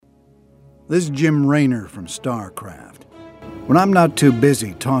This is Jim Raynor from StarCraft. When I'm not too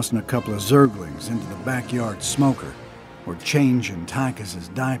busy tossing a couple of Zerglings into the backyard smoker or changing Tychus's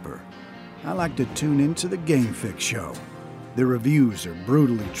diaper, I like to tune into the Game Fix show. Their reviews are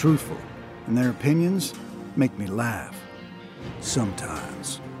brutally truthful, and their opinions make me laugh.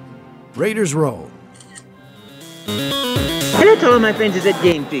 Sometimes. Raiders roll. Hello to all my friends at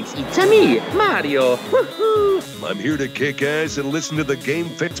Game Fix. It's me, Mario. Woohoo! I'm here to kick ass and listen to the Game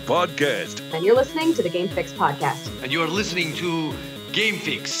Fix podcast. And you're listening to the Game Fix podcast. And you're listening to Game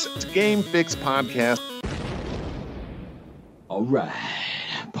Fix. It's Game Fix podcast. All right,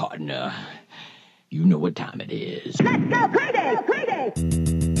 partner. You know what time it is. Let's go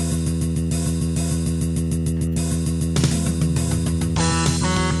crazy!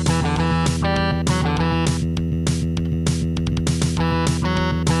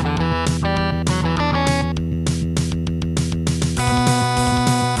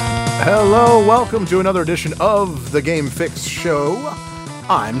 Hello, welcome to another edition of the Game Fix Show.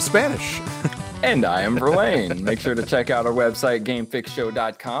 I'm Spanish. And I am Verlaine. Make sure to check out our website,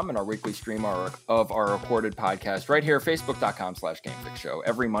 GameFixShow.com, and our weekly stream of our recorded podcast right here, Facebook.com/GameFixShow,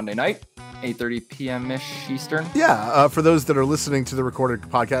 every Monday night, 8:30 p.m.-ish Eastern. Yeah, for those that are listening to the recorded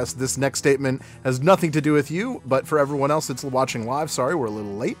podcast, this next statement has nothing to do with you, but for everyone else that's watching live, sorry, we're a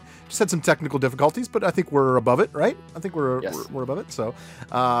little late. Just had some technical difficulties, but I think we're above it, right? I think we're above it. So,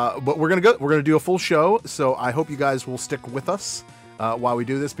 but we're gonna do a full show. So I hope you guys will stick with us while we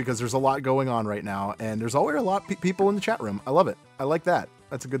do this, because there's a lot going on right now, and there's always a lot of people in the chat room. I love it. I like that.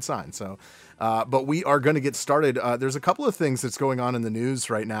 That's a good sign. So, but we are going to get started. There's a couple of things that's going on in the news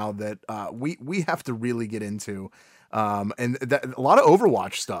right now that we have to really get into, and a lot of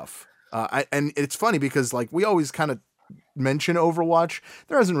Overwatch stuff. And it's funny because like we always kind of mention Overwatch.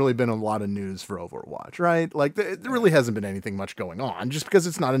 There hasn't really been a lot of news for Overwatch, right? Like there really hasn't been anything much going on, just because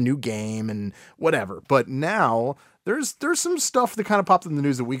it's not a new game and whatever. But now there's some stuff that kind of popped in the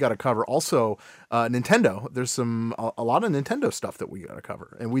news that we got to cover. Also, Nintendo. There's a lot of Nintendo stuff that we got to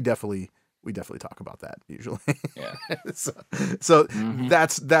cover, and we definitely talk about that usually. Yeah. so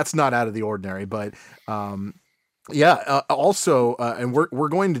that's not out of the ordinary, but also, and we're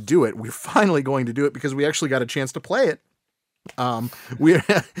going to do it. We're finally going to do it because we actually got a chance to play it. We're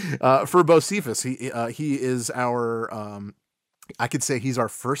for Bocephus. He is our I could say he's our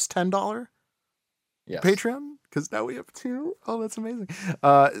first $10 Patreon, because now we have two. Oh, that's amazing.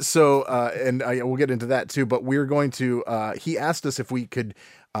 And we'll get into that too. But we're going to. He asked us if we could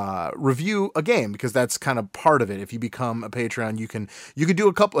review a game, because that's kind of part of it. If you become a Patreon, you can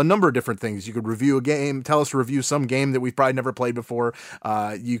do a number of different things. You could review a game, tell us to review some game that we've probably never played before.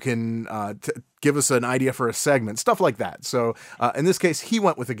 You can give us an idea for a segment, stuff like that. So in this case, he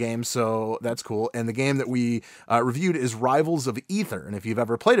went with a game, so that's cool. And the game that we reviewed is Rivals of Aether. And if you've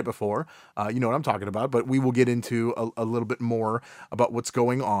ever played it before, you know what I'm talking about. But we will get into a little bit more about what's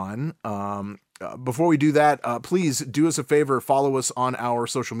going on. Before we do that, please do us a favor. Follow us on our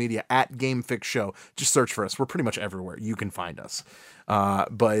social media at Game Fix Show. Just search for us. We're pretty much everywhere. You can find us.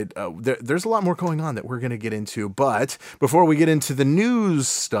 But there's a lot more going on that we're going to get into. But before we get into the news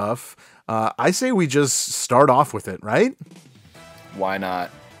stuff, I say we just start off with it, right? Why not?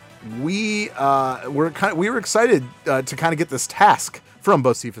 We were excited to kind of get this task from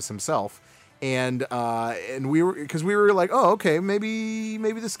Bocephus himself. And we were like, oh, okay, maybe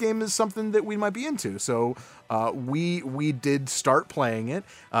this game is something that we might be into. So we did start playing it.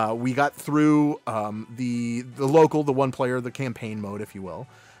 We got through the local, the one player, the campaign mode, if you will.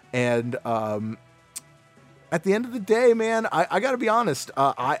 And at the end of the day, man, I got to be honest.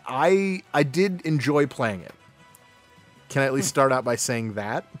 I did enjoy playing it. Can I at least start out by saying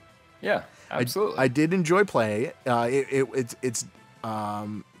that? Yeah, absolutely. I did enjoy playing it. It's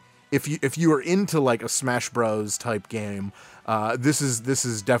If you are into like a Smash Bros type game, this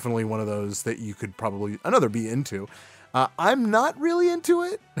is definitely one of those that you could probably be into. I'm not really into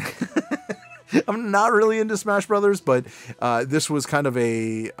it. I'm not really into Smash Brothers, but this was kind of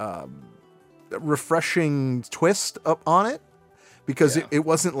a refreshing twist up on it, because it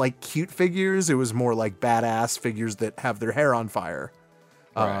wasn't like cute figures. It was more like badass figures that have their hair on fire.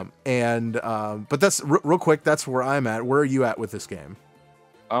 Right. But that's real quick. That's where I'm at. Where are you at with this game?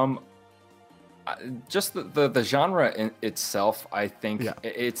 Just the genre in itself, I think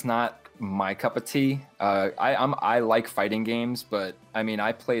it's not my cup of tea. I like fighting games, but I mean,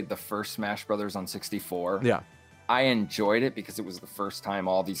 I played the first Smash Brothers on 64. Yeah. I enjoyed it because it was the first time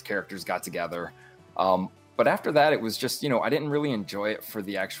all these characters got together. But after that, it was just, I didn't really enjoy it for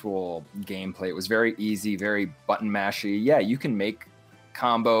the actual gameplay. It was very easy, very button mashy. Yeah, you can make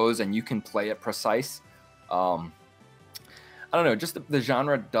combos and you can play it precise. I don't know, just the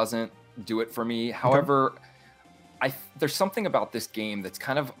genre doesn't do it for me. However, there's something about this game that's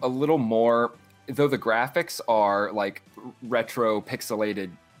kind of a little more, though the graphics are like retro pixelated,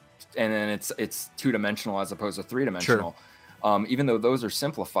 and then it's 2-dimensional as opposed to 3-dimensional. Sure. Even though those are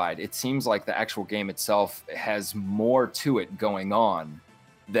simplified, it seems like the actual game itself has more to it going on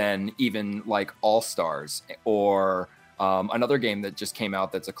than even like All Stars or another game that just came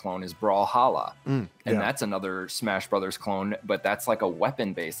out that's a clone is Brawlhalla. And that's another Smash Brothers clone, but that's like a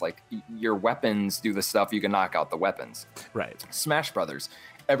weapon based, like your weapons do the stuff, you can knock out the weapons. Right. Smash Brothers,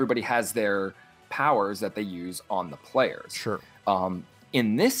 everybody has their powers that they use on the players. Sure.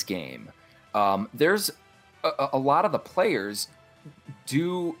 In this game, there's a lot of the players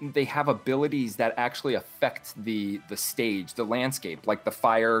they have abilities that actually affect the stage, the landscape, like the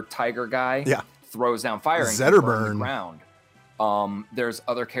fire tiger guy throws down fire and can burn the ground. There's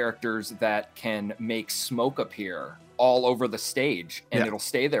other characters that can make smoke appear all over the stage, and it'll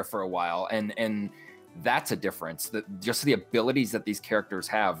stay there for a while, and that's a difference. Just the abilities that these characters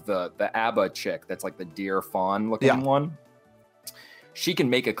have. The ABBA chick, that's like the deer fawn looking one. She can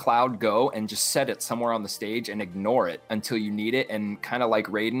make a cloud go and just set it somewhere on the stage and ignore it until you need it, and kind of like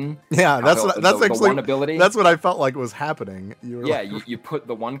Raiden. Yeah, that's actually the one ability. That's what I felt like was happening. You put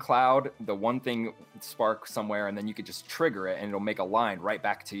the one cloud, the one thing spark somewhere, and then you could just trigger it, and it'll make a line right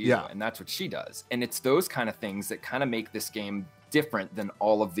back to you. Yeah. And that's what she does. And it's those kind of things that kind of make this game different than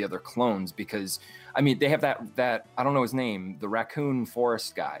all of the other clones, because I mean they have that I don't know his name, the raccoon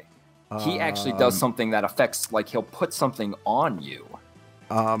forest guy. He actually does something that affects, like he'll put something on you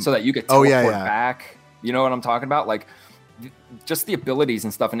so that you get teleport back. You know what I'm talking about? Like just the abilities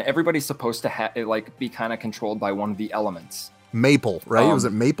and stuff. And everybody's supposed to like be kind of controlled by one of the elements. Maple, right? Was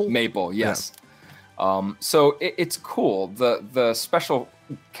it Maple? Maple, yes. Yeah. So it's cool. The special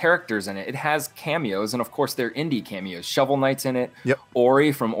characters in it. It has cameos, and of course they're indie cameos. Shovel Knight's in it. Yep.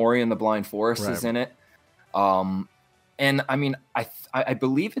 Ori from Ori and the Blind Forest is in it. And I mean, I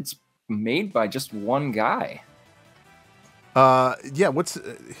believe it's made by just one guy. What's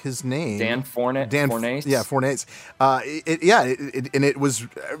his name? Dan Fornace. Yeah, Fornace. And it was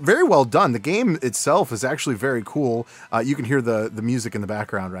very well done. The game itself is actually very cool. You can hear the music in the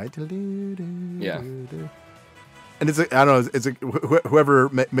background, right? Yeah. And whoever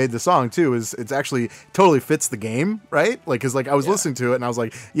made the song too it's actually totally fits the game, right? Like, cause like I was listening to it and I was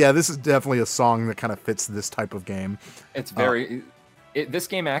like, yeah, this is definitely a song that kind of fits this type of game. It's very. This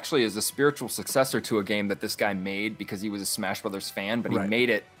game actually is a spiritual successor to a game that this guy made because he was a Smash Brothers fan, but he made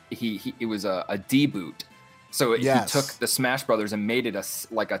it. It was a deboot, so he took the Smash Brothers and made it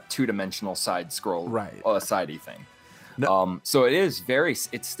like a 2-dimensional side scroll, sidey thing. No. So it is very.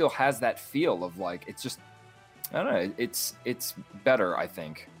 It still has that feel of like it's just. I don't know. It's better, I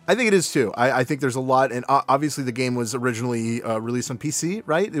think. I think it is too. I think there's a lot, and obviously the game was originally released on PC,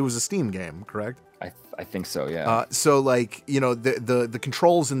 right? It was a Steam game, correct? I think so, yeah. So like, you know, the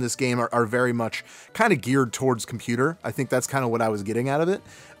controls in this game are very much kind of geared towards computer. I think that's kind of what I was getting out of it.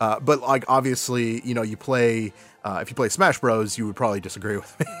 But like, obviously, you know, if you play Smash Bros, you would probably disagree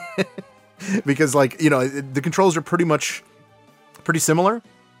with me because like, you know, the controls are pretty similar.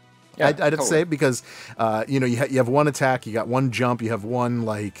 Yeah, I'd have to say, because you know, you have one attack, you got one jump, you have one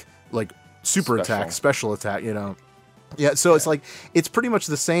like special attack, you know. Yeah, so it's like it's pretty much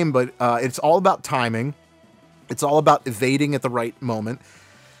the same, but it's all about timing. It's all about evading at the right moment,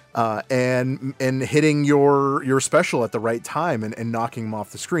 and hitting your special at the right time and knocking them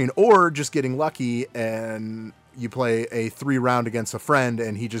off the screen, or just getting lucky and you play a 3-round against a friend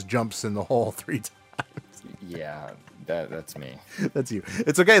and he just jumps in the hole 3 times. Yeah. That's me. That's you.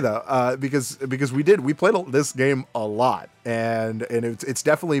 It's okay though, because we played this game a lot, and it's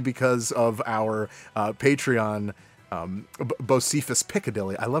definitely because of our Patreon, Bocephus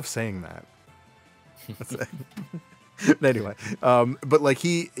Piccadilly. I love saying that. Anyway, but like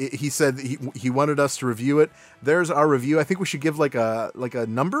he said he wanted us to review it. There's our review. I think we should give like a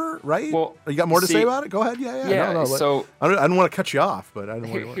number, right? Well, you got more to say about it? Go ahead. Yeah. No, so I don't want to cut you off, but I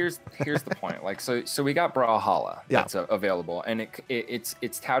don't. Here's the point. Like so we got Brawlhalla that's available, and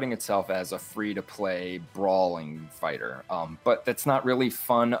it's touting itself as a free to play brawling fighter. But that's not really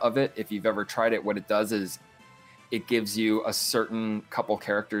fun of it. If you've ever tried it, what it does is it gives you a certain couple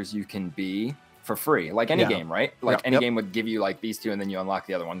characters you can be for free, like any game, right? Like any game would give you like these two, and then you unlock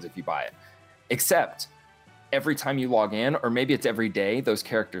the other ones if you buy it. Except every time you log in, or maybe it's every day, those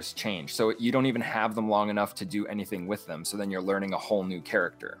characters change. So you don't even have them long enough to do anything with them. So then you're learning a whole new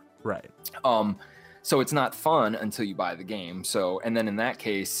character. Right. So it's not fun until you buy the game. So, and then in that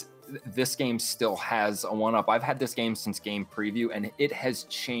case, this game still has a 1-up. I've had this game since game preview, and it has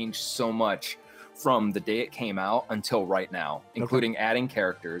changed so much from the day it came out until right now, including adding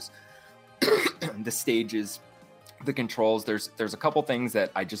characters. the stages, the controls. There's a couple things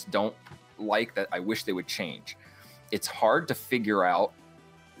that I just don't like that I wish they would change. It's hard to figure out.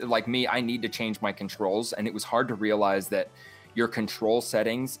 Like me, I need to change my controls, and it was hard to realize that your control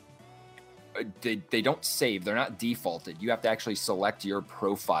settings, they don't save. They're not defaulted. You have to actually select your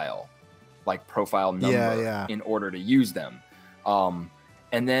profile, like profile number, in order to use them. And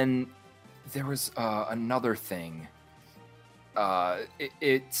then there was another thing.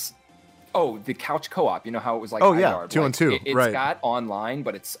 It's the couch co-op. You know how it was like 2-on-2. It's got online,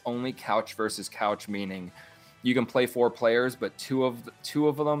 but it's only couch versus couch, meaning you can play 4 players, but two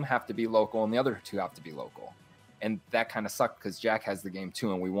of them have to be local and the other 2 have to be local. And that kind of sucked because Jack has the game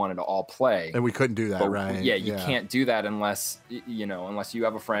too, and we wanted to all play. And we couldn't do that, right? Yeah, you can't do that unless you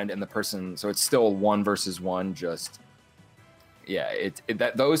have a friend and the person. So it's still 1 versus 1.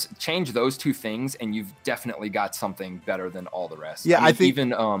 Those change those 2 things, and you've definitely got something better than all the rest. Yeah, I think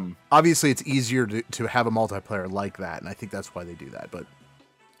even obviously it's easier to have a multiplayer like that, and I think that's why they do that. But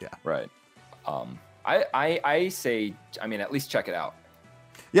yeah, right. I say, I mean, at least check it out.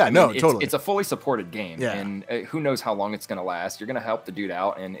 Yeah, totally. It's a fully supported game, yeah. And who knows how long it's going to last. You're going to help the dude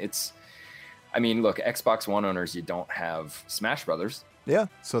out, and look, Xbox One owners, you don't have Smash Brothers. Yeah,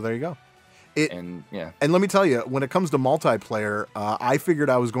 so there you go. And let me tell you, when it comes to multiplayer, I figured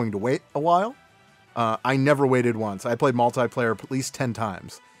I was going to wait a while. I never waited once. I played multiplayer at least 10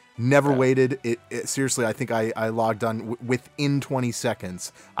 times. Never waited. It seriously, I think I logged on within 20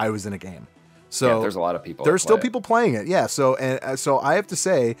 seconds. I was in a game. So there's a lot of people. There's still people playing it. Yeah. So I have to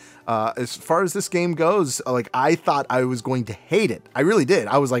say, as far as this game goes, like I thought I was going to hate it. I really did.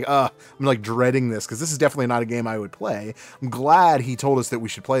 I was like, I'm like dreading this because this is definitely not a game I would play. I'm glad he told us that we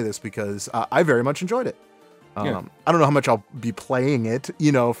should play this because I very much enjoyed it. I don't know how much I'll be playing it,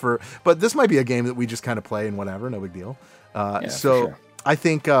 but this might be a game that we just kind of play and whatever, no big deal. So sure. I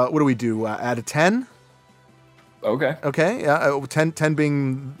think, what do we do? Out of 10? Okay. Yeah. 10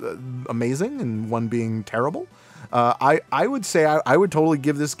 Being amazing and 1 being terrible. I would say I would totally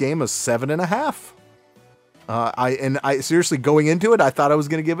give this game a 7.5. I seriously, going into it, I thought I was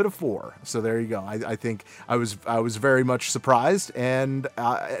going to give it a 4. So there you go. I think I was very much surprised and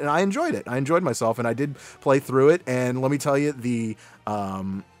I enjoyed it. I enjoyed myself and I did play through it. And let me tell you, the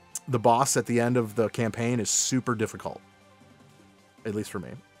boss at the end of the campaign is super difficult, at least for me.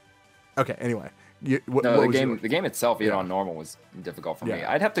 Okay. Anyway. The game itself, even on normal, was difficult for me.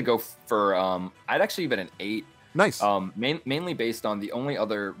 I'd have to go for I'd actually give it an 8. Nice. Mainly based on the only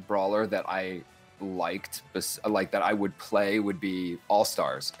other brawler that I liked, that I would play, would be All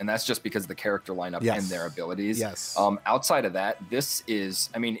Stars, and that's just because of the character lineup and their abilities. Yes. Outside of that, this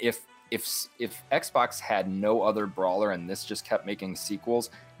is, I mean, if Xbox had no other brawler and this just kept making sequels,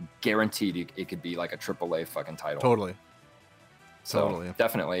 guaranteed it could be like a AAA fucking title. Totally. So totally.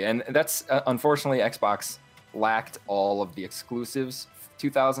 Definitely. And that's unfortunately Xbox lacked all of the exclusives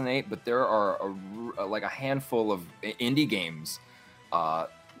 2008, but there are a handful of indie games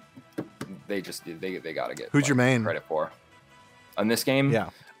they got to get Who's your main credit for on this game. Yeah.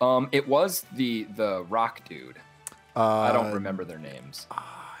 It was the Rock dude. I don't remember their names.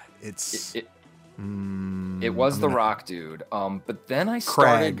 It was the Rock dude. But then I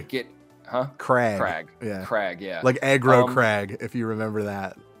started Crag. Yeah. Crag, yeah. Like aggro Crag, if you remember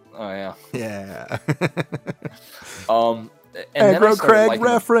that. Oh, yeah. Yeah. And aggro Crag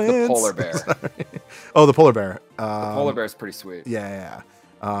reference. The polar bear. Oh, the polar bear. The polar bear is pretty sweet. Yeah.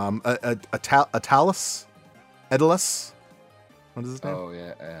 Atalis? Edalus? What is his name? Oh,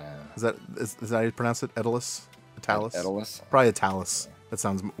 yeah. Is that how you pronounce it? Edalus? Atalis? Edalus? Probably Atalis. That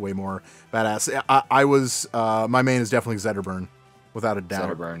sounds way more badass. I was, my main is definitely Zetterburn. Without a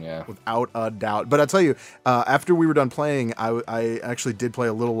doubt. Zetterburn, yeah. Without a doubt. But I'll tell you, after we were done playing, I actually did play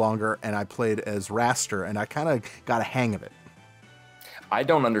a little longer, and I played as Raster, and I kind of got a hang of it. I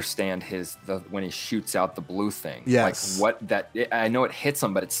don't understand when he shoots out the blue thing. Yes. I know it hits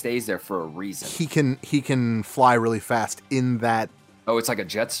him, but it stays there for a reason. He can fly really fast in that. Oh, it's like a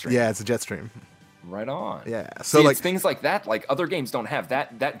jet stream. Yeah, it's a jet stream. Right on. Yeah. So it's things like that, like other games don't have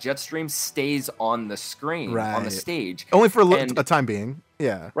that jet stream stays on the screen, on the stage. Only for a time being.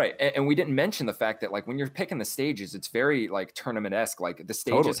 Yeah. Right. And we didn't mention the fact that like when you're picking the stages, it's very like tournament-esque. Like the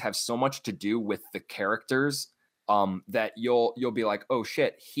stages have so much to do with the characters that you'll be like, oh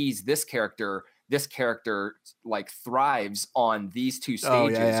shit, he's this character. This character like thrives on these 2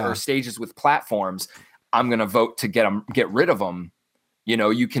 stages or stages with platforms. I'm gonna vote to get rid of them.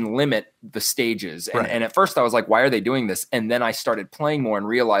 You can limit the stages. And at first I was like, why are they doing this? And then I started playing more and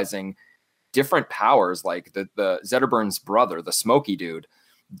realizing different powers, like the Zetterburn's brother, the smoky dude,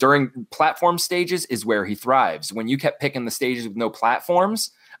 during platform stages is where he thrives. When you kept picking the stages with no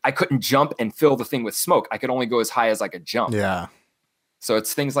platforms, I couldn't jump and fill the thing with smoke. I could only go as high as I could jump. Yeah. So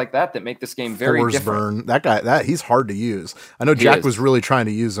it's things like that that make this game very different. Burn. That guy, he's hard to use. I know Jack was really trying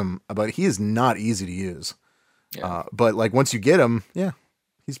to use him, but he is not easy to use. Yeah. But like once you get him, yeah,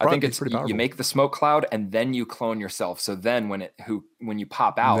 I think it's pretty powerful. You make the smoke cloud and then you clone yourself. So then when you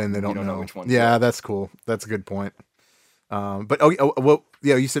pop out, then they don't know which one. Yeah, that's cool. That's a good point. But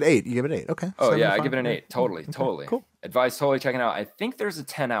you said 8. You give it 8. Okay. Oh yeah, I give it an 8. Totally. Cool. Advise totally checking out. I think there's a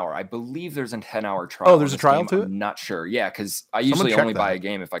 10-hour. I believe there's a 10-hour trial. Oh, there's a trial to it? I'm not sure. Yeah, because I usually only buy a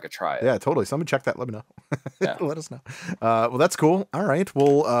game if I could try it. Yeah, totally. Someone check that. Let me know. Yeah. Let us know. Well, that's cool. All right.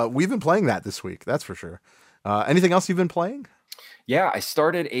 Well, we've been playing that this week. That's for sure. Anything else you've been playing? Yeah, I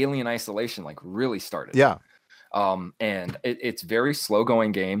started Alien Isolation. Like really started. Yeah. And it's very slow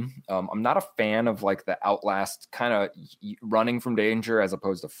going game. I'm not a fan of like the Outlast kind of running from danger as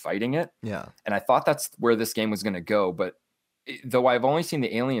opposed to fighting it. Yeah. And I thought that's where this game was going to go. But though I've only seen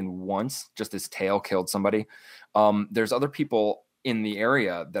the alien once, just his tail killed somebody. There's other people in the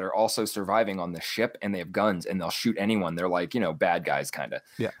area that are also surviving on the ship and they have guns and they'll shoot anyone. They're like, bad guys kind of.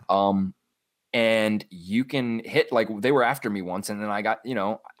 Yeah. And you can hit, like they were after me once and then I got,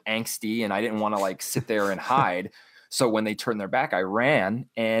 angsty and I didn't want to like sit there and hide. So when they turned their back, I ran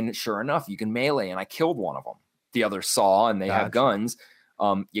and sure enough, you can melee and I killed one of them. The others saw and they have guns.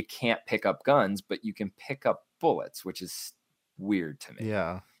 You can't pick up guns, but you can pick up bullets, which is weird to me.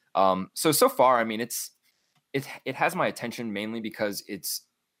 Yeah. So far, I mean, it has my attention mainly because it's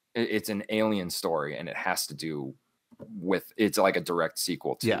an alien story and it has to do with, it's like a direct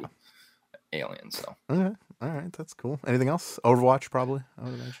sequel to Alien. So all right, that's cool. Anything else? Overwatch, probably, I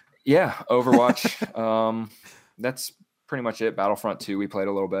would imagine. Yeah, Overwatch. That's pretty much it. Battlefront 2, we played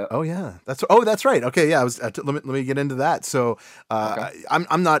a little bit. Oh yeah, that's right. Okay, yeah, let me get into that. So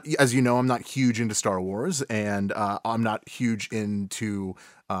I'm not, as you know, I'm not huge into Star Wars, and I'm not huge into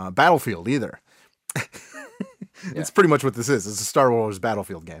Battlefield either. It's pretty much what this is. It's a Star Wars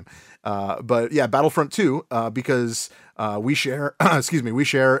Battlefield game. But yeah, Battlefront 2, because we share, we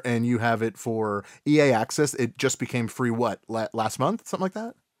share, and you have it for EA Access. It just became free, last month? Something like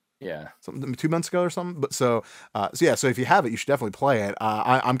that? Yeah. 2 months ago or something. But so if you have it, you should definitely play it.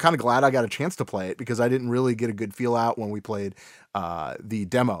 I'm kind of glad I got a chance to play it because I didn't really get a good feel out when we played the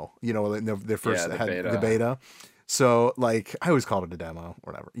demo, the first the beta. So like I always called it a demo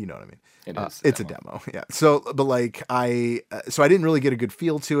or whatever, you know what I mean? It is. It's a demo. Yeah. So, but like I didn't really get a good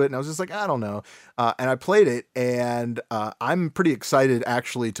feel to it and I was just like, I don't know. And I played it and I'm pretty excited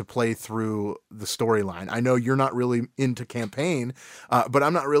actually to play through the storyline. I know you're not really into campaign, but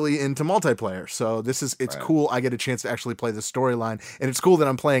I'm not really into multiplayer. So it's cool. I get a chance to actually play the storyline and it's cool that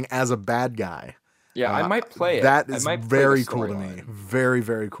I'm playing as a bad guy. Yeah. I might play it. That is very cool to me. Very,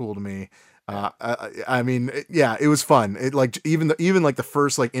 very cool to me. I mean, yeah, it was fun. It like even like the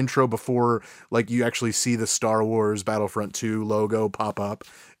first like intro before like you actually see the Star Wars Battlefront 2 logo pop up.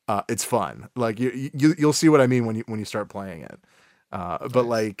 It's fun. Like you'll see what I mean when you start playing it. But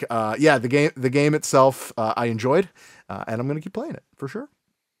like the game itself I enjoyed, and I'm gonna keep playing it for sure.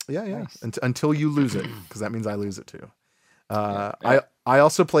 Yeah. Nice. Until you lose it, because that means I lose it too. I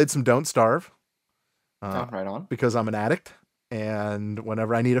also played some Don't Starve. Right on. Because I'm an addict. And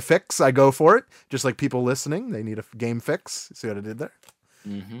whenever I need a fix, I go for it. Just like people listening, they need a game fix. See what I did there?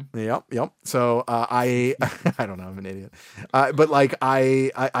 Mm-hmm. Yep. So I don't know. I'm an idiot. But like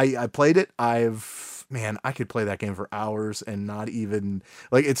I played it. I could play that game for hours and not even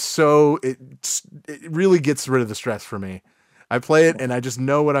like it really gets rid of the stress for me. I play it and I just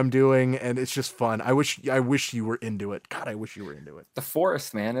know what I'm doing and it's just fun. I wish you were into it. God, I wish you were into it. The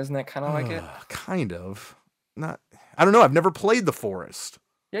Forest, man, isn't that kind of like it? Kind of. Not. I don't know. I've never played The Forest.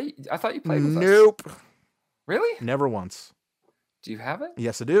 Yeah, I thought you played with us. Nope. Really? Never once. Do you have it?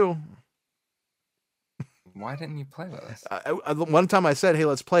 Yes, I do. Why didn't you play with us? One time I said, "Hey,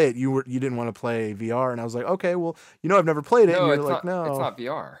 let's play it." You didn't want to play VR, and I was like, "Okay, well, I've never played it." No, and it's like, no, it's not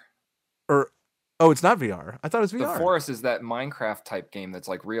VR. It's not VR. I thought it was VR. The Forest is that Minecraft type game that's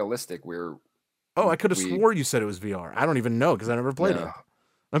like realistic. I could have swore you said it was VR. I don't even know because I never played it.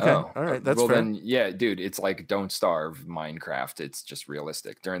 Okay, all right, that's fair. Then, yeah, dude, it's like Don't Starve Minecraft. It's just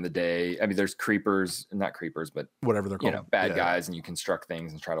realistic during the day. I mean, there's not creepers, but whatever they're called, bad guys, and you construct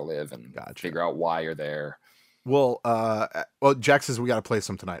things and try to live and figure out why you're there. Well, Jack says we got to play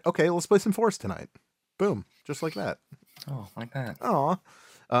some tonight. Okay, let's play some Forest tonight. Boom, just like that. Oh, like that. Aw.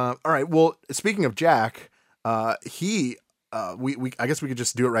 All right. Well, speaking of Jack, I guess we could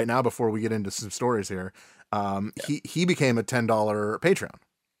just do it right now before we get into some stories here. He became a $10 Patreon.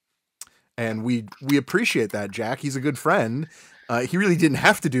 And we appreciate that, Jack. He's a good friend. He really didn't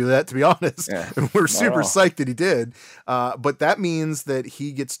have to do that, to be honest. Yeah, and we're not super at all. psyched that he did. But that means that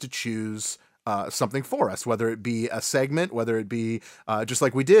he gets to choose something for us, whether it be a segment, whether it be just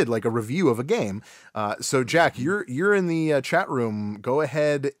like we did, like a review of a game. So Jack, you're in the chat room. Go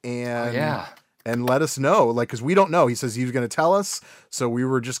ahead and and let us know, like, because we don't know. He says he's going to tell us, so we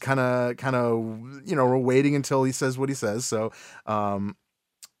were just kind of, we're waiting until he says what he says. So,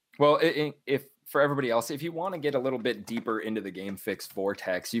 well, if for everybody else, if you want to get a little bit deeper into the Game Fix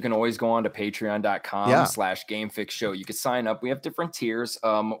vortex, you can always go on to patreon.com/GameFixShow. You can sign up. We have different tiers.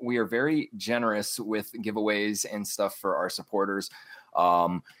 We are very generous with giveaways and stuff for our supporters.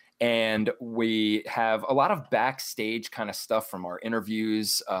 And we have a lot of backstage kind of stuff from our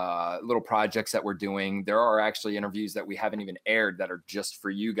interviews, little projects that we're doing. There are actually interviews that we haven't even aired that are just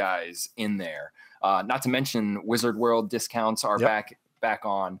for you guys in there. Not to mention Wizard World discounts are back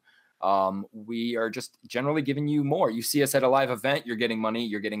on. We are just generally giving you more. You see us at a live event, you're getting money,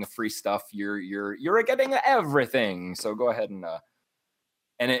 you're getting a free stuff, you're getting everything. So go ahead and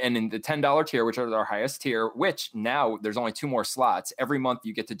in the $10 tier, which are our highest tier, which now there's only 2 more slots. Every month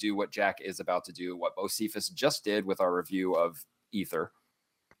you get to do what Jack is about to do, what Bocephus just did with our review of Ether.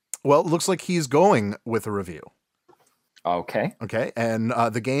 well, it looks like he's going with a review. Okay. Okay, and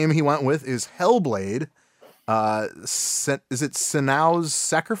the game he went with is Hellblade. Is it Senua's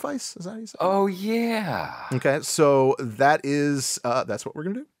Sacrifice? Is that how you say it? Oh yeah. Okay, so that's what we're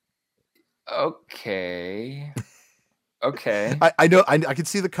gonna do. Okay. Okay. I know I can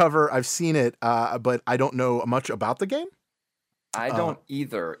see the cover. I've seen it, but I don't know much about the game. I don't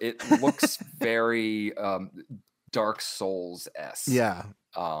either. It looks very Dark Souls-esque. Yeah.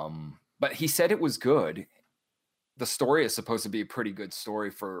 But he said it was good. The story is supposed to be a pretty good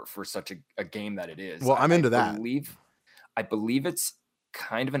story for such a game that it is. Well, I'm into that. I believe it's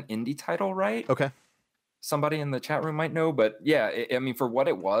kind of an indie title, right? Okay. Somebody in the chat room might know, but yeah, I mean, for what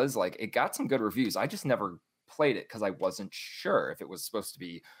it was, like, it got some good reviews. I just never played it because I wasn't sure if it was supposed to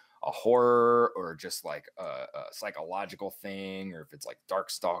be a horror or just like a psychological thing, or if it's like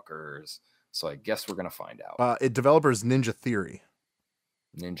Darkstalkers. So I guess we're gonna find out. Developers Ninja Theory.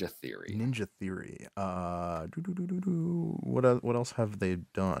 Ninja Theory. What else have they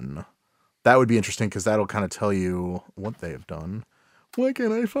done? That would be interesting because that'll kind of tell you what they have done. Why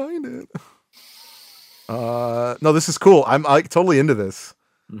can't I find it? No, this is cool. I'm like totally into this.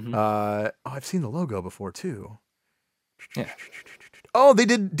 Mm-hmm. I've seen the logo before too. Yeah. Oh, they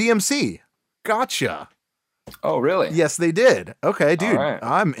did DMC. Gotcha. Oh, really? Yes, they did. Okay, dude, All right.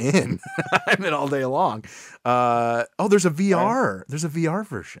 I'm in. I'm in all day long. There's a VR. Right. There's a VR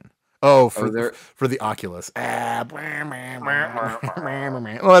version. Oh, for the Oculus. Well,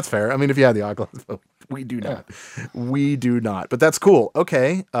 that's fair. I mean, if you had the Oculus, we do not. We do not. But that's cool.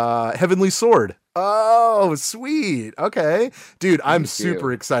 Okay. Heavenly Sword. Oh, sweet. Okay, dude, I'm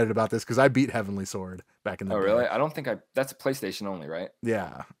super excited about this because I beat Heavenly Sword back in the day. Oh, really? I don't think that's a PlayStation only, right?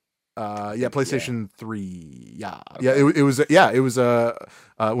 Yeah. PlayStation 3. Yeah. Okay. Yeah, it was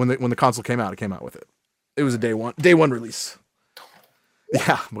when the console came out, it came out with it. It was a day one release.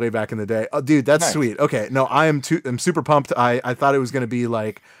 Yeah, way back in the day. Oh, dude, that's nice. Sweet. Okay, no, I'm super pumped. I thought it was going to be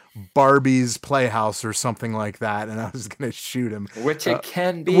like Barbie's Playhouse or something like that, and I was going to shoot him. Which it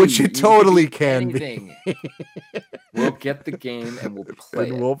can be. Which it totally can be. We'll get the game and we'll play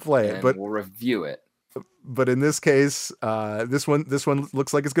it. We'll play it, but we'll review it. But in this case, this one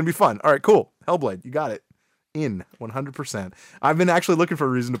looks like it's going to be fun. All right, cool. Hellblade, you got it. In 100%. I've been actually looking for a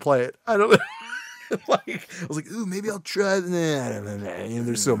reason to play it. I don't know. I was like, ooh, maybe I'll try.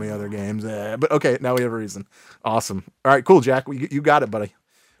 There's so many other games. But okay, now we have a reason. Awesome. All right, cool, Jack. You got it, buddy.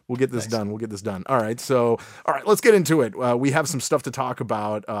 We'll get this done. We'll get this done. All right, let's get into it. We have some stuff to talk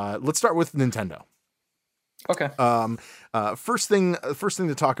about. Let's start with Nintendo. Okay. First thing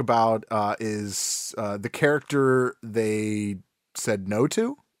to talk about is the character they said no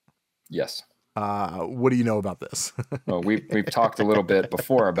to. Yes. What do you know about this? Well, we've talked a little bit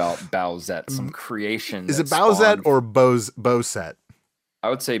before about Bowsette, some creation. Is it Bowsette or Bowsette? I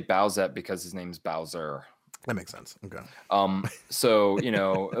would say Bowsette because his name's Bowser. That makes sense. Okay. So,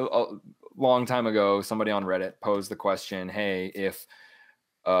 a long time ago, somebody on Reddit posed the question, hey, if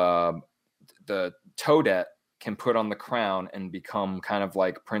the Toadette can put on the crown and become kind of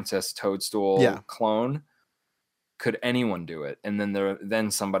like Princess Toadstool clone, could anyone do it? And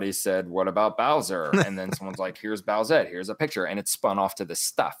then somebody said, what about Bowser? And then someone's like, here's Bowsette, here's a picture, and it spun off to this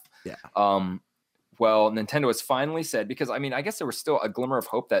stuff. Yeah. Well, Nintendo has finally said, because I mean, I guess there was still a glimmer of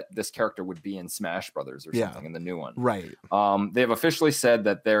hope that this character would be in Smash Brothers or something in the new one. Right. They have officially said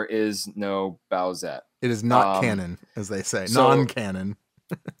that there is no Bowsette. It is not canon, as they say. Non-canon.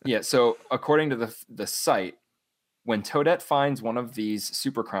 Yeah. So according to the site, When Toadette finds one of these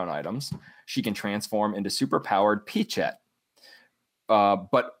Super Crown items, she can transform into super-powered Peachette.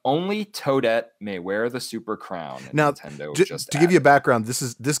 But only Toadette may wear the Super Crown. Now, Nintendo to give you a background,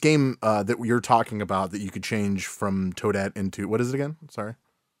 this game that you're talking about that you could change from Toadette into, what is it again? Sorry.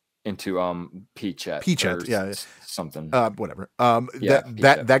 Into Peachette. Peachette, yeah. Something. Whatever.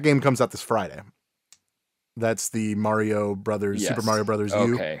 That game comes out this Friday. That's the Mario Brothers, Super Mario Brothers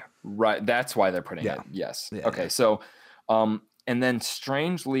U. Okay, right. That's why they're putting it. Yes. Yeah, okay, so, and then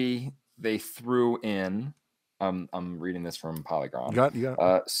strangely, they threw in, I'm reading this from Polygon. You got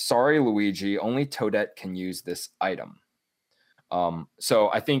it. Sorry, Luigi, only Toadette can use this item. So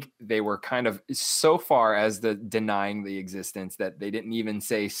I think they were kind of so far as the denying the existence that they didn't even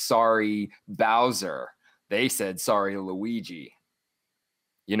say, sorry, Bowser. They said, sorry, Luigi.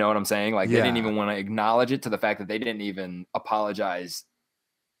 You know what I'm saying? Like, they didn't even want to acknowledge it, to the fact that they didn't even apologize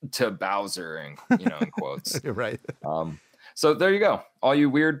to Bowser, and in quotes. Right. So there you go. All you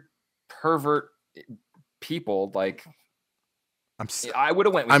weird pervert people, like, I would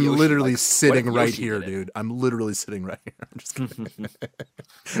have went with I'm Yoshi. literally like, sitting right here, dude. I'm literally sitting right here. I'm just kidding.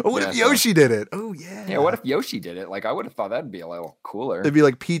 What if Yeah, Yoshi did it? Oh, yeah. Yeah, what if Yoshi did it? Like, I would have thought that'd be a little cooler. It'd be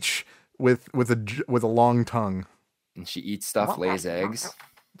like Peach with a long tongue. And she eats stuff, lays eggs.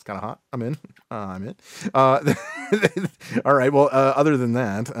 It's kind of hot. I'm in. I'm in. All right. Well, other than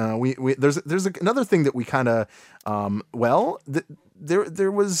that, there's another thing that we kind of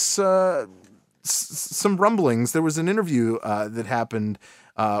there was some rumblings. There was an interview that happened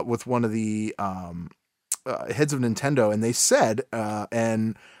with one of the heads of Nintendo, and they said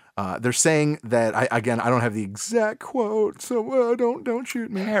they're saying that I don't have the exact quote, so don't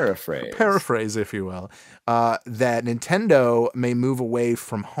shoot me. Paraphrase, if you will. That Nintendo may move away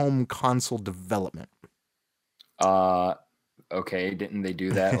from home console development. Okay, didn't they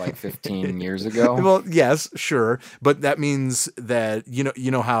do that like 15 years ago? Well, yes, sure, but that means that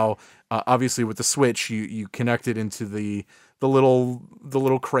you know how obviously with the Switch you connect it into the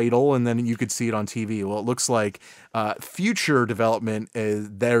little cradle, and then you could see it on TV. Well, it looks like future development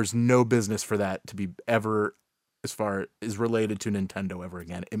there's no business for that to be ever, as far as related to Nintendo, ever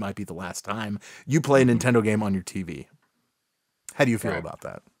again. It might be the last time you play a Nintendo game on your TV. How do you feel about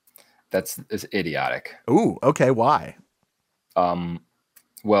that? That's idiotic. Ooh, okay, why?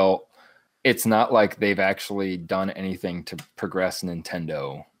 Well, it's not like they've actually done anything to progress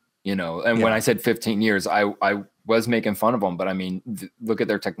Nintendo, and when I said 15 years, I was making fun of them, but I mean, look at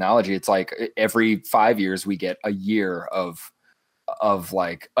their technology. It's like every 5 years we get a year of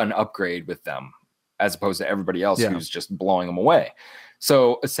like an upgrade with them, as opposed to everybody else who's just blowing them away.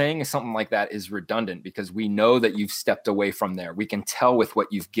 So saying something like that is redundant, because we know that you've stepped away from there. We can tell with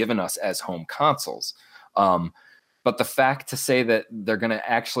what you've given us as home consoles. But the fact to say that they're going to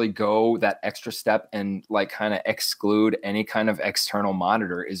actually go that extra step and like kind of exclude any kind of external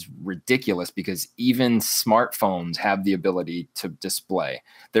monitor is ridiculous, because even smartphones have the ability to display.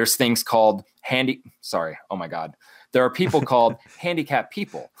 There's things called there are people called handicapped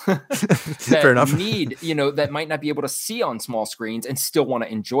people that need, that might not be able to see on small screens and still want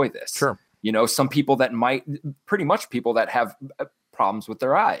to enjoy this. Sure. Some people that pretty much people that have problems with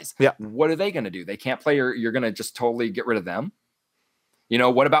their eyes. Yeah. What are they going to do? They can't play, or you're going to just totally get rid of them?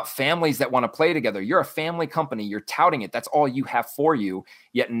 What about families that want to play together? You're a family company. You're touting it. That's all you have for you.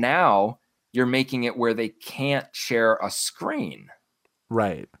 Yet now you're making it where they can't share a screen.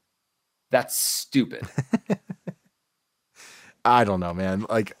 Right. That's stupid. I don't know, man.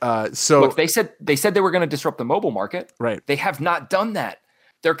 Like, so look, they said they were going to disrupt the mobile market. Right. They have not done that.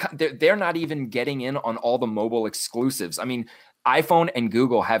 They're not even getting in on all the mobile exclusives. I mean, iPhone and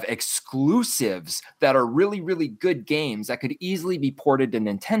Google have exclusives that are really, really good games that could easily be ported to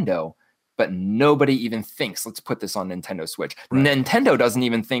Nintendo, but nobody even thinks, let's put this on Nintendo Switch. Right. Nintendo doesn't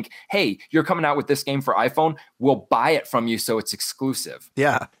even think, hey, you're coming out with this game for iPhone, we'll buy it from you so it's exclusive.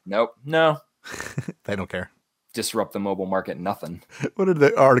 Yeah. Nope. No. They don't care. Disrupt the mobile market, nothing. What did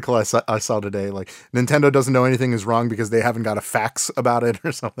the article I saw today? Like, Nintendo doesn't know anything is wrong because they haven't got a fax about it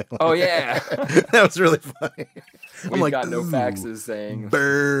or something like that. Yeah. That was really funny. We've got no faxes saying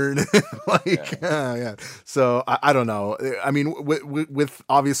burn. Yeah. So I don't know. I mean, with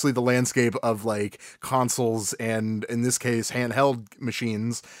obviously the landscape of like consoles and in this case handheld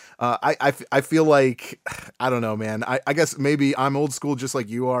machines, I feel like, I don't know, man. I guess maybe I'm old school just like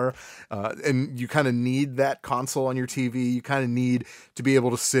you are, and you kind of need that console on your TV. You kind of need to be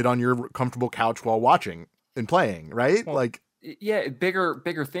able to sit on your comfortable couch while watching and playing, right? Well, like, yeah,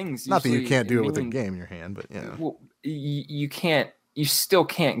 bigger things. Not that you can't do it with a game in your hand, but yeah. Well, you can't you still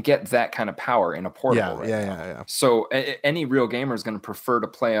can't get that kind of power in a portable. Yeah. So any real gamer is going to prefer to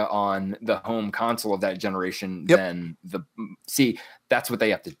play on the home console of that generation than that's what they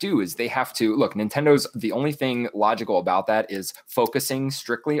have to do is they have to look, Nintendo's the only thing logical about that is focusing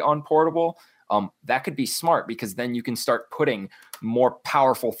strictly on portable. That could be smart because then you can start putting more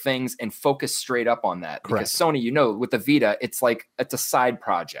powerful things and focus straight up on that. Correct. Because Sony, with the Vita, it's a side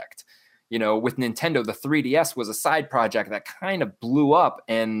project. With Nintendo, the 3DS was a side project that kind of blew up,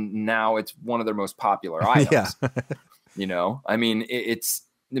 and now it's one of their most popular items. I mean, it's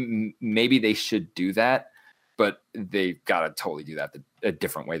maybe they should do that, but they've got to totally do that a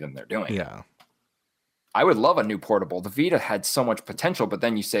different way than they're doing. Yeah. I would love a new portable. The Vita had so much potential, but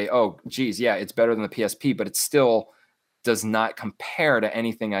then you say, oh, geez, yeah, it's better than the PSP, but it still does not compare to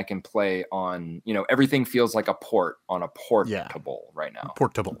anything I can play on, everything feels like a port on a portable right now.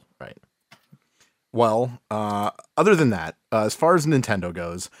 Portable, right. Well, other than that, as far as Nintendo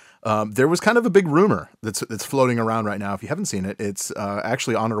goes, there was kind of a big rumor that's floating around right now. If you haven't seen it, it's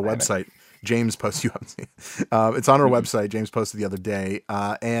actually on our website. James posted, you haven't seen it. It's on our website. James posted the other day.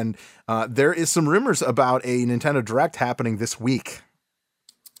 And there is some rumors about a Nintendo Direct happening this week.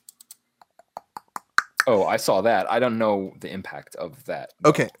 Oh, I saw that. I don't know the impact of that.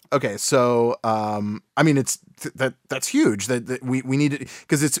 Though. Okay. So, I mean, that's huge that we need it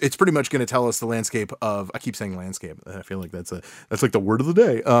because it's pretty much going to tell us the landscape of, I keep saying landscape. I feel like that's like the word of the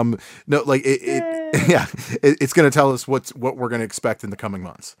day. No, like it's going to tell us what we're going to expect in the coming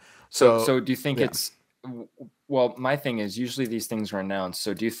months. So do you think it's, well, my thing is usually these things are announced.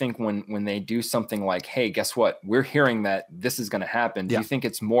 So do you think when they do something like, hey, guess what? We're hearing that this is going to happen. Do you think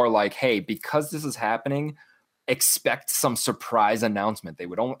it's more like, hey, because this is happening, expect some surprise announcement?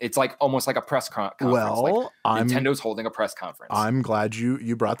 It's like almost like a press conference. Well, Nintendo's holding a press conference. I'm glad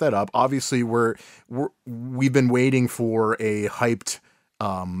you brought that up. Obviously we've been waiting for a hyped,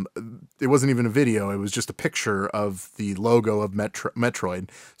 it wasn't even a video. It was just a picture of the logo of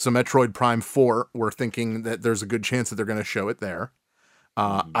Metroid. So Metroid Prime 4, we're thinking that there's a good chance that they're going to show it there.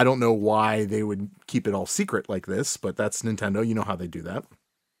 I don't know why they would keep it all secret like this, but that's Nintendo. You know how they do that.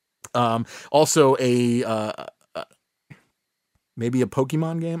 Also maybe a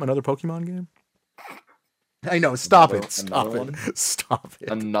Pokemon game, another Pokemon game. I know. Stop it.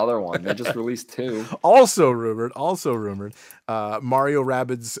 Another one. They just released 2. Also rumored. Mario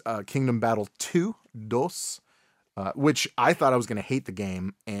Rabbids Kingdom Battle 2, DOS, which I thought I was going to hate the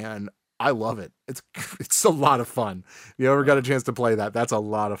game, and I love it. It's a lot of fun. If you ever got a chance to play that, that's a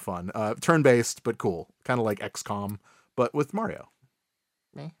lot of fun. Turn-based, but cool. Kind of like XCOM, but with Mario.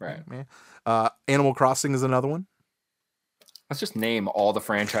 Right. Animal Crossing is another one. Let's just name all the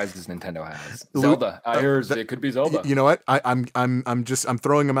franchises Nintendo has. Zelda. It could be Zelda. You know what? I'm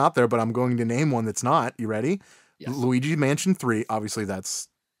throwing them out there, but I'm going to name one that's not. You ready? Yes. Luigi Mansion 3. Obviously, that's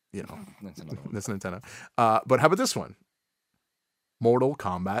that's Nintendo. But how about this one? Mortal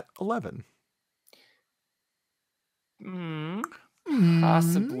Kombat 11.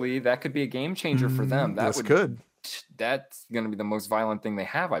 Possibly that could be a game changer for them. That's going to be the most violent thing they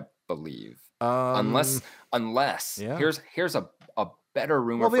have, I believe. Unless here's a better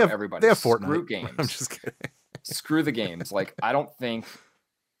rumor for everybody. They have Screw Fortnite. games. I'm just kidding. Screw the games. Like, I don't think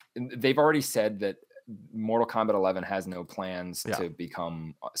they've already said that Mortal Kombat 11 has no plans to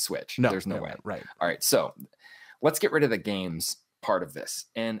become Switch. No, there's no way. Right. All right. So let's get rid of the games part of this.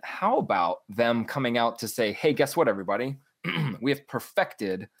 And how about them coming out to say, hey, guess what, everybody? We have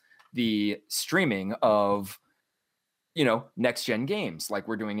perfected the streaming of next gen games like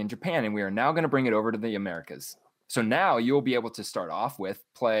we're doing in Japan, and we are now going to bring it over to the Americas. So now you'll be able to start off with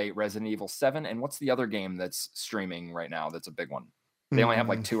play Resident Evil 7. And what's the other game that's streaming right now? That's a big one. They only have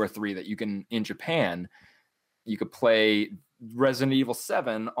like 2 or 3 that you can, in Japan, you could play Resident Evil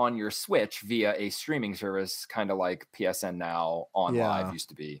 7 on your Switch via a streaming service, kind of like PSN Now on Live used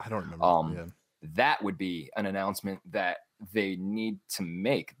to be. I don't remember. That would be an announcement that they need to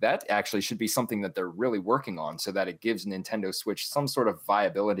make. That actually should be something that they're really working on so that it gives Nintendo Switch some sort of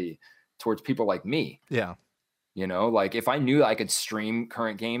viability towards people like me. Yeah. Like if I knew I could stream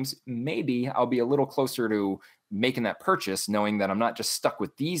current games, maybe I'll be a little closer to making that purchase, knowing that I'm not just stuck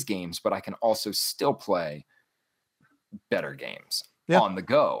with these games, but I can also still play better games on the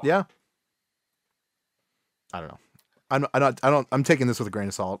go. Yeah. I don't know. I'm taking this with a grain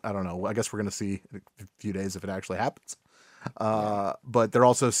of salt. I don't know. I guess we're going to see in a few days if it actually happens. But they're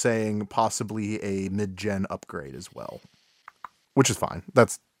also saying possibly a mid-gen upgrade as well, which is fine.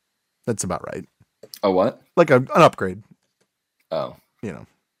 That's about right. Oh, what? Like an upgrade. Oh,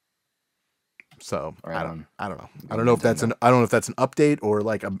 So right, I don't know. I don't know if that's an update or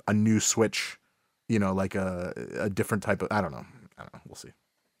like a new Switch. Like a different type of. I don't know. don't know. We'll see.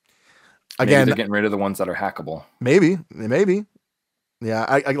 Maybe Again, they're getting rid of the ones that are hackable. maybe. Yeah,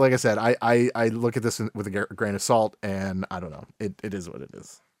 I like I said, I look at this with a grain of salt, and I don't know. It is what it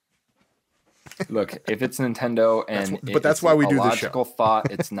is. Look, if it's Nintendo and that's why we do this show. Logical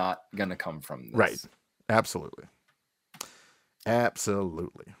thought, it's not gonna come from this. Right. Absolutely.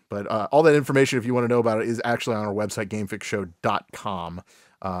 But all that information, if you want to know about it, is actually on our website, gamefixshow.com.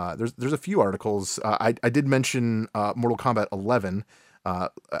 There's a few articles. I did mention Mortal Kombat 11. I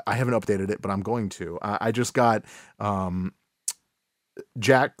haven't updated it, but I'm going to. I just got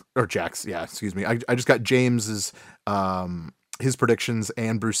Jack's. Yeah, excuse me. I just got James's his predictions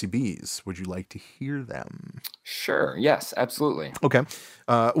and Brucey B's. Would you like to hear them? Sure. Yes. Absolutely. Okay.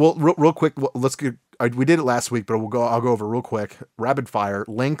 Well, real quick. Let's get. We did it last week, but I'll go over real quick. Rapid fire.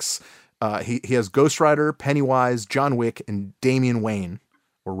 Links. He has Ghost Rider, Pennywise, John Wick, and Damian Wayne,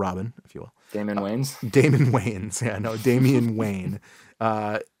 or Robin, if you will. Damon Wayans. Damon Wayans. Yeah, no, Damian Wayne.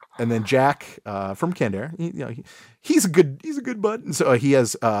 And then Jack from Kandare. He's a good bud. And so he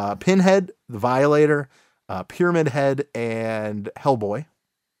has Pinhead, the Violator, Pyramid Head, and Hellboy.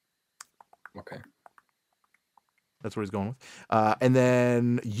 Okay. That's what he's going with. And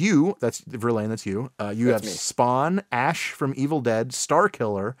then that's Verlaine, that's you. You That's have me. Spawn, Ash from Evil Dead,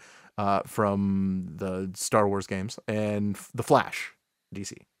 Starkiller from the Star Wars games, and The Flash,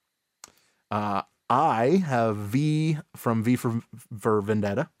 DC. I have V from V for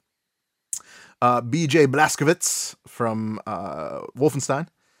Vendetta. BJ Blazkowicz from Wolfenstein.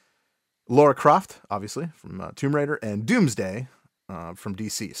 Lara Croft, obviously, from Tomb Raider, and Doomsday from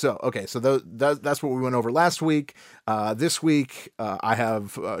DC. So, okay, so that's what we went over last week. This week, I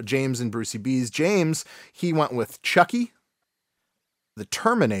have James and Brucey B's. James, he went with Chucky, the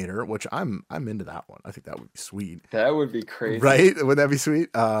Terminator, which I'm into that one. I think that would be sweet. That would be crazy. Right? Would that be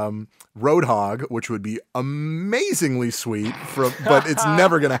sweet? Roadhog, which would be amazingly sweet, but it's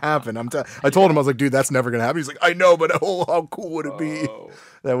never going to happen. I told him, I was like, dude, that's never going to happen. He's like, I know, but how cool would it be?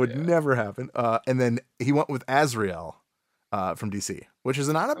 That would never happen. And then he went with Azrael from DC, which is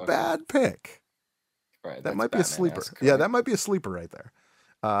not a bad pick. Right. That might be a sleeper. Yeah, that might be a sleeper right there.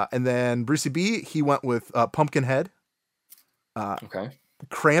 And then Brucey B, he went with Pumpkinhead. Okay.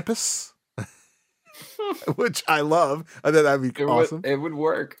 Krampus, which I love. I thought that'd be awesome. It would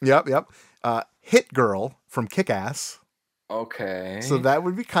work. Yep. Hit Girl from Kick-Ass. Okay. So that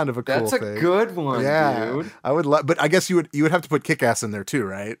would be kind of a cool thing. That's a good one, dude. I would love, but I guess you would have to put Kick-Ass in there too,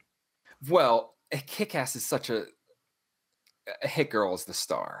 right? Well, Kick-Ass is such a Hit Girl is the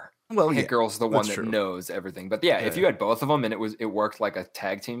star. Well, Hit Girl's the one that true. knows everything. But yeah, if you had both of them and it worked like a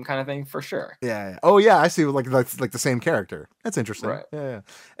tag team kind of thing, for sure. Yeah. Oh yeah, I see. Like the same character. That's interesting. Right. Yeah.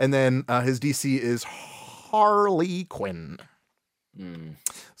 And then his DC is Harley Quinn.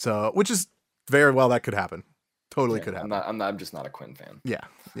 So, which is very well that could happen. Totally could happen. I'm just not a Quinn fan.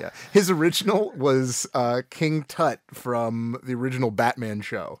 Yeah. His original was King Tut from the original Batman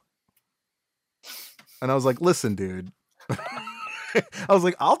show. And I was like, listen, dude. I was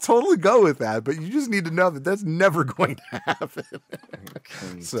like, I'll totally go with that, but you just need to know that that's never going to happen.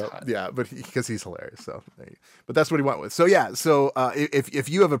 So yeah, but because he's hilarious. So, but that's what he went with. So yeah. So if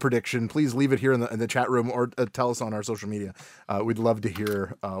you have a prediction, please leave it here in the chat room or tell us on our social media. We'd love to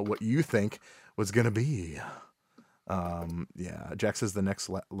hear what you think was going to be. Yeah. Jack says the next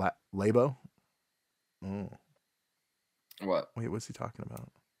Labo. Oh. What? Wait, what's he talking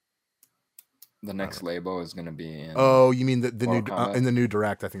about? The next Labo is going to be in. Oh, you mean the new in the new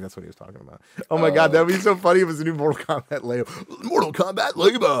Direct? I think that's what he was talking about. Oh my God, that'd be so funny if it was a new Mortal Kombat Labo. Mortal Kombat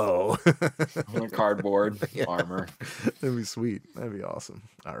Labo. Cardboard armor. That'd be sweet. That'd be awesome.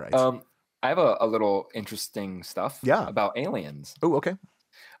 All right. I have a little interesting stuff. About aliens. Oh, okay.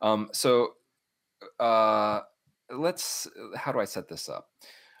 So, how do I set this up?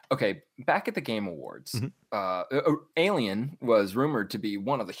 Okay, back at the Game Awards, Alien was rumored to be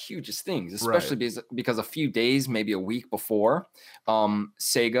one of the hugest things, especially because a few days, maybe a week before,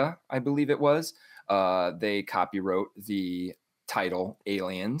 Sega, I believe it was, they copywrote the title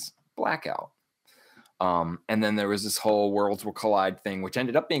Aliens Blackout. And then there was this whole Worlds Will Collide thing, which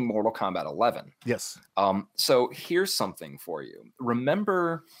ended up being Mortal Kombat 11. Yes. So here's something for you.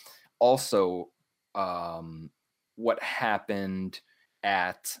 Remember also what happened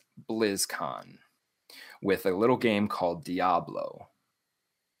at BlizzCon with a little game called Diablo.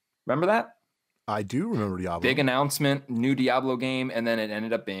 Remember that? I do remember Diablo. Big announcement, new Diablo game, and then it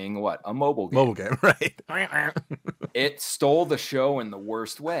ended up being what? A mobile game. Mobile game, right. It stole the show in the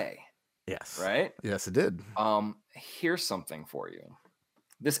worst way. Yes. Right? Yes, it did. Here's something for you.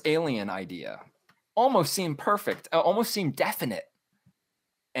 This alien idea almost seemed perfect, almost seemed definite,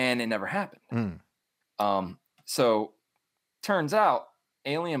 and it never happened. So Turns out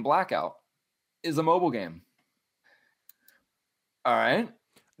Alien Blackout is a mobile game. All right.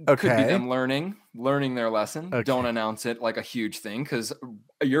 Okay. Could be them learning their lesson. Okay. Don't announce it like a huge thing because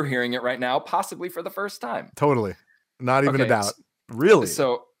you're hearing it right now, possibly for the first time. Totally. Not even a Okay, doubt. Really?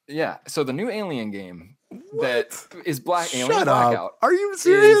 So so the new Alien game that is Alien Shut Blackout. up. Are you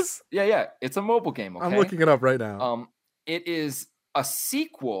serious? It's a mobile game. Okay? I'm looking it up right now. It is a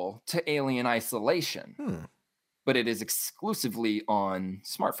sequel to Alien Isolation, but it is exclusively on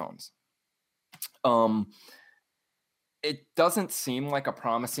smartphones. It doesn't seem like a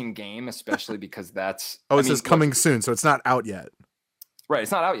promising game, especially because that's... it says coming soon, so it's not out yet. Right,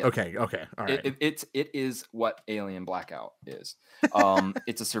 it's not out yet. Okay, all right. It is what Alien Blackout is.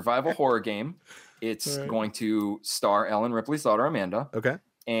 It's a survival horror game. It's going to star Ellen Ripley's daughter, Amanda. Okay.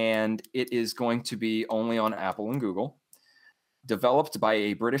 And it is going to be only on Apple and Google. Developed by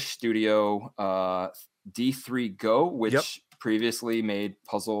a British studio, D3 Go, which previously made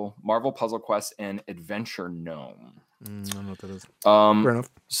Marvel Puzzle Quest and Adventure Gnome. I don't know what that is. Fair enough.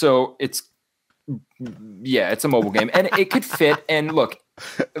 So it's a mobile game, and it could fit. And look,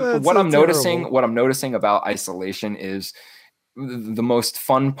 what I'm noticing about Isolation is the most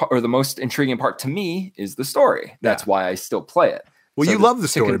fun or the most intriguing part to me is the story. That's why I still play it. Well, you love the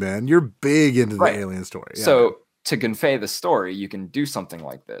story, man. You're big into the alien story. Yeah. So to convey the story, you can do something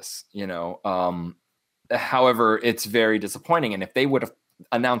like this, however, it's very disappointing. And if they would have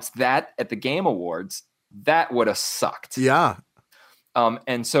announced that at the Game Awards, that would have sucked. Yeah.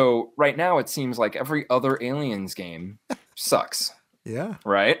 And so right now it seems like every other Aliens game sucks. Yeah.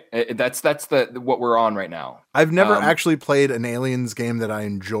 Right. That's what we're on right now. I've never actually played an Aliens game that I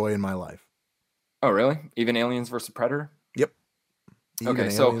enjoy in my life. Oh, really? Even Aliens versus Predator? Yep. Okay.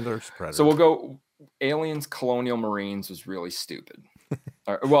 So we'll go Aliens Colonial Marines was really stupid.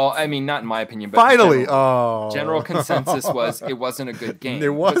 Well, I mean, not in my opinion, but finally, general consensus was it wasn't a good game.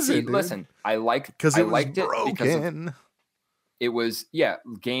 There wasn't. Listen, I liked it because it was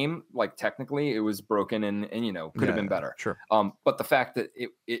game, like technically it was broken and could have been better. Sure. But the fact that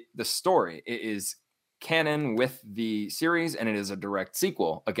the story is canon with the series and it is a direct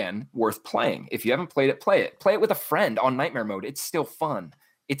sequel, again, worth playing. If you haven't played it, play it. Play it with a friend on Nightmare Mode. It's still fun.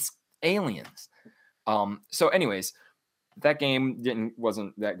 It's Aliens. So anyways, that game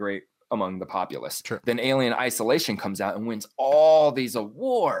wasn't that great among the populace. Sure. Then Alien Isolation comes out and wins all these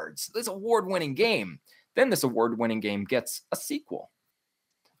awards. This award-winning game. Then this award-winning game gets a sequel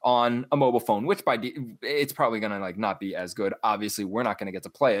on a mobile phone, which it's probably going to not be as good. Obviously, we're not going to get to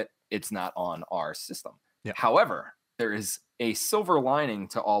play it. It's not on our system. Yeah. However, there is a silver lining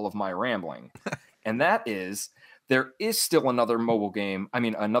to all of my rambling, and that is there is still another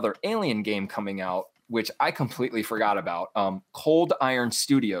another Alien game coming out, which I completely forgot about. Cold Iron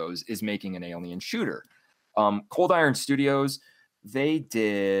Studios is making an Alien shooter. Cold Iron Studios, they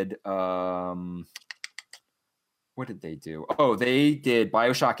did... what did they do? Oh, they did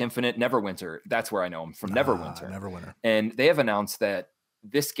BioShock Infinite, Neverwinter. That's where I know them from, Neverwinter. Neverwinter. And they have announced that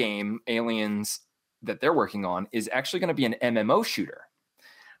this game, Aliens, that they're working on is actually going to be an MMO shooter.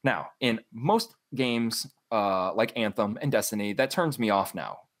 Now, in most games like Anthem and Destiny, that turns me off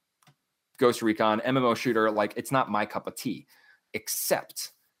now. Ghost Recon, MMO shooter, it's not my cup of tea,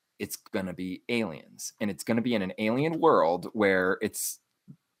 except it's going to be Aliens. And it's going to be in an alien world where it's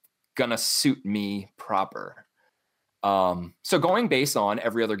going to suit me proper. So going based on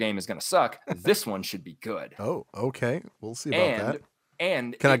every other game is going to suck, this one should be good. Oh, okay. We'll see about that.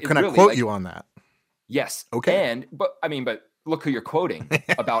 And can I quote you on that? Yes. Okay. But look who you're quoting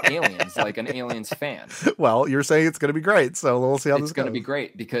about Aliens, like an Aliens fan. Well, you're saying it's going to be great, so we'll see how this goes. It's going to be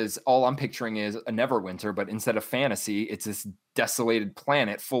great because all I'm picturing is a Neverwinter, but instead of fantasy, it's this desolated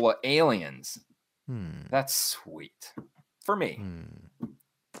planet full of aliens. That's sweet for me.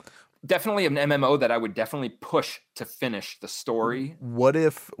 Definitely an MMO that I would definitely push to finish the story. What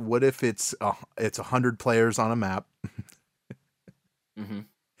if it's 100 players on a map? Mm-hmm.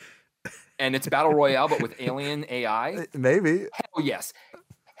 And it's Battle Royale, but with alien AI? Maybe.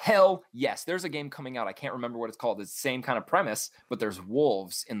 Hell yes. There's a game coming out. I can't remember what it's called. It's the same kind of premise, but there's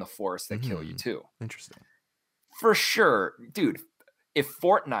wolves in the forest that kill you too. Interesting. For sure. Dude, if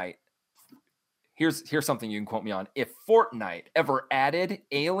Fortnite, here's something you can quote me on. If Fortnite ever added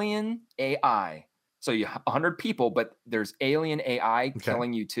alien AI, so you 100 people, but there's alien AI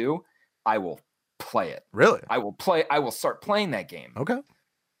killing you too, I will play it. Really? I will start playing that game. Okay.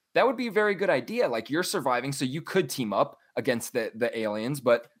 That would be a very good idea. You're surviving, so you could team up against the aliens,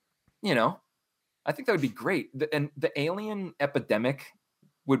 but I think that would be great. And the alien epidemic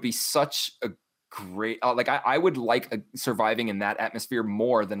would be such a great. Like I would like surviving in that atmosphere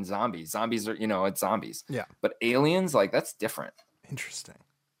more than zombies. Zombies are, it's zombies. Yeah. But aliens, like that's different. Interesting.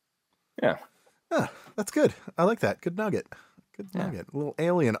 Yeah. That's good. I like that. Good nugget. Good nugget. A little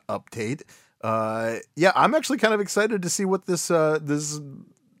alien update. Yeah, I'm actually kind of excited to see what this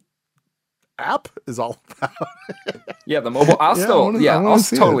app is all about. Yeah, the mobile. I'll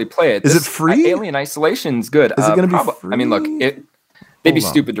totally play it. Is it free? Alien Isolation's good. Is it going to be free? I mean, look, they'd be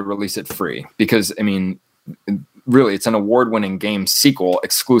stupid to release it free because, I mean, really, it's an award-winning game sequel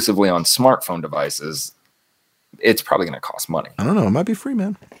exclusively on smartphone devices. It's probably going to cost money. I don't know. It might be free,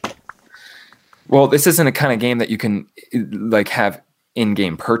 man. Well, this isn't a kind of game that you can like have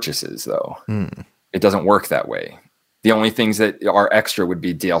in-game purchases, though. It doesn't work that way. The only things that are extra would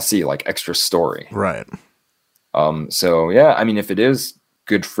be DLC, like extra story. Right. So yeah, I mean, if it is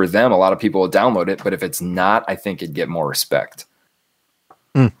good for them, a lot of people will download it. But if it's not, I think it'd get more respect.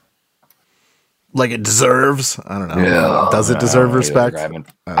 Like it deserves. I don't know. Yeah, does it deserve respect?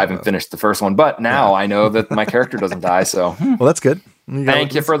 I haven't finished the first one, but now I know that my character doesn't die. So well, that's good.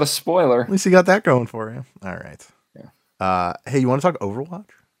 Thank you for the spoiler. At least you got that going for you. All right. Yeah. Hey, you want to talk Overwatch?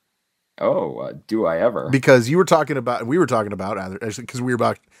 Oh, do I ever? Because we were talking about because we were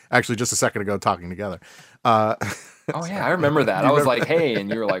about actually just a second ago talking together. Oh yeah, I remember that. I was like, "Hey," and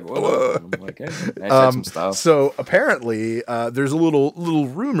you were like, "Whoa!" I'm like, "Hey, I said some stuff." So apparently, there's a little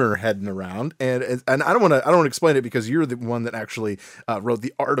rumor heading around, and I don't want to explain it because you're the one that actually wrote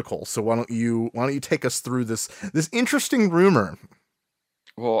the article. So why don't you take us through this interesting rumor?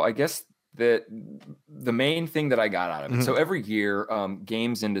 Well, I guess that the main thing that I got out of it. So every year,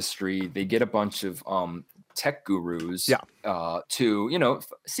 games industry, they get a bunch of tech gurus to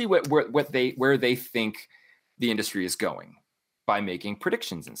see where they think the industry is going by making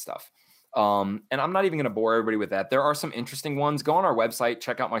predictions and stuff. And I'm not even going to bore everybody with that. There are some interesting ones. Go on our website,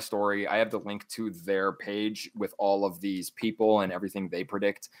 check out my story. I have the link to their page with all of these people and everything they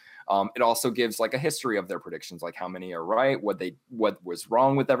predict. It also gives like a history of their predictions, like how many are right, what was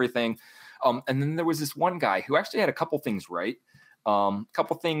wrong with everything. And then there was this one guy who actually had a couple things right,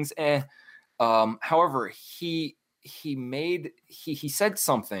 couple things. However, he said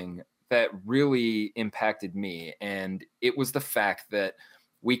something that really impacted me, and it was the fact that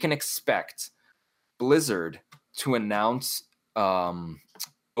we can expect Blizzard to announce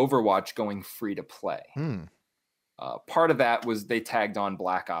Overwatch going free to play. Part of that was they tagged on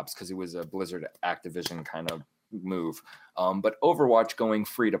Black Ops because it was a Blizzard Activision kind of move, but Overwatch going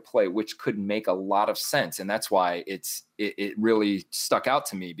free to play, which could make a lot of sense, and that's why it really stuck out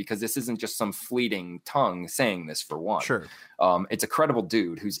to me, because this isn't just some fleeting tongue saying this. For one, sure, it's a credible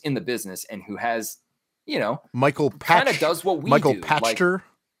dude who's in the business and who has, Michael kind of does what we Michael do. Patchter,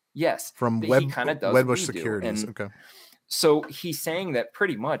 yes, from Wedbush Securities. Okay. So he's saying that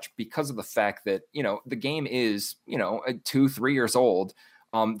pretty much because of the fact that, the game is, 2-3 years old.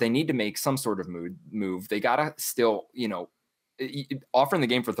 They need to make some sort of move. They got to still, offering the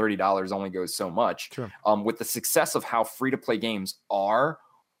game for $30 only goes so much. Sure. With the success of how free-to-play games are,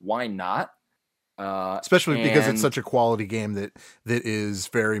 why not? Especially because it's such a quality game that is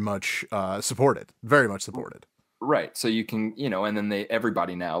very much supported. Very much supported. Right. So you can, and then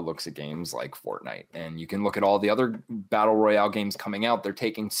everybody now looks at games like Fortnite, and you can look at all the other battle royale games coming out. They're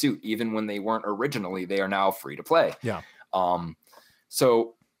taking suit. Even when they weren't originally, they are now free to play. Yeah.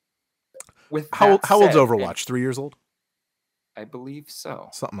 So with how old's Overwatch? 3 years old? I believe so.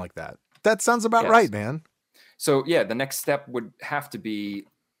 Something like that. That sounds about right, man. So yeah, the next step would have to be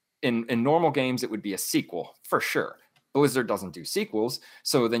in normal games, it would be a sequel for sure. Blizzard doesn't do sequels,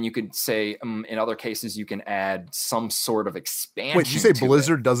 so then you could say in other cases you can add some sort of expansion. Wait, did you say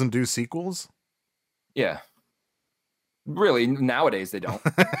Blizzard doesn't do sequels? Yeah. Really, nowadays they don't.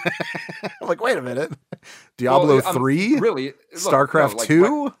 I'm like, wait a minute. Diablo 3? Really? StarCraft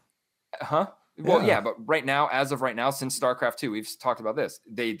 2? Huh? Well, yeah, but as of right now, since StarCraft 2, we've talked about this.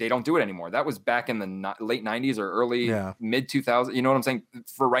 They don't do it anymore. That was back in the late 90s or early mid 2000s. You know what I'm saying?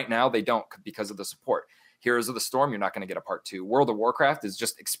 For right now, they don't, because of the support. Heroes of the Storm, you're not going to get a part 2. World of Warcraft is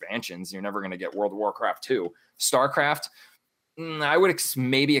just expansions. You're never going to get World of Warcraft 2. StarCraft, I would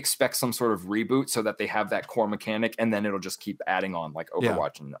maybe expect some sort of reboot so that they have that core mechanic, and then it'll just keep adding on, like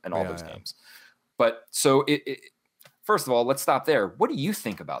Overwatch and all those games. But so first of all, let's stop there. What do you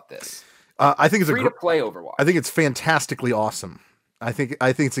think about this? I think it's free to play Overwatch. I think it's fantastically awesome. I think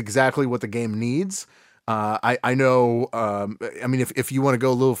it's exactly what the game needs. I know. I mean, if you want to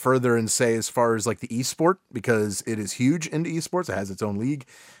go a little further and say as far as like the esport, because it is huge into esports, it has its own league.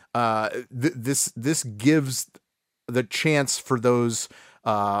 This gives the chance for those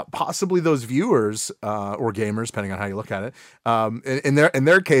possibly those viewers or gamers, depending on how you look at it. In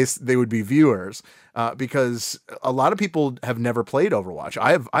their case, they would be viewers because a lot of people have never played Overwatch.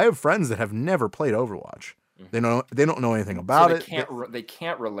 I have friends that have never played Overwatch. They don't know anything about so it. They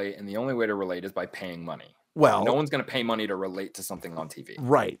can't relate, and the only way to relate is by paying money. Well, no one's going to pay money to relate to something on TV.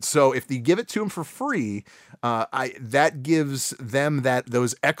 Right. So if you give it to them for free, that gives them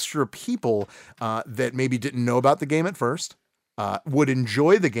those extra people that maybe didn't know about the game at first, would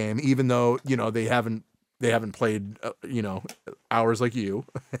enjoy the game, even though, they haven't played, hours like you.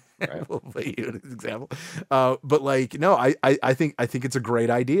 Right. We'll play you as an example. But I think it's a great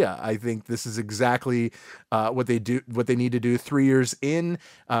idea. I think this is exactly what they need to do 3 years in.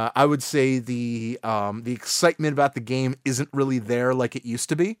 I would say the excitement about the game isn't really there like it used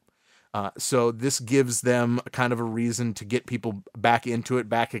to be. So this gives them kind of a reason to get people back into it,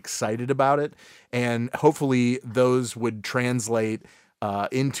 back excited about it. And hopefully those would translate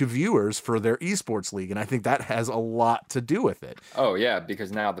into viewers for their esports league. And I think that has a lot to do with it. Oh yeah,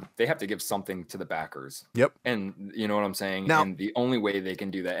 because now they have to give something to the backers. Yep. And you know what I'm saying? Now, and the only way they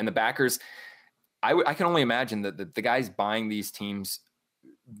can do that, and the backers, I can only imagine that the guys buying these teams,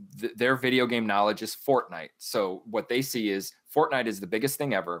 their video game knowledge is Fortnite. So what they see is Fortnite is the biggest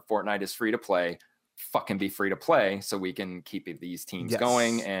thing ever. Fortnite is free to play. Fucking be free to play so we can keep these teams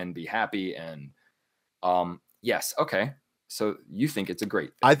going and be happy. And yes, okay. So you think it's a great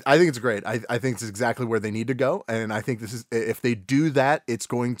thing. I think it's great. I think it's exactly where they need to go. And I think this is, if they do that, it's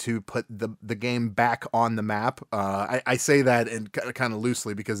going to put the game back on the map. I say that in kind of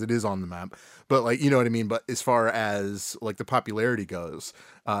loosely because it is on the map, but you know what I mean? But as far as the popularity goes,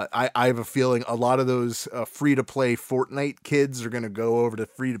 I have a feeling a lot of those free to play Fortnite kids are going to go over to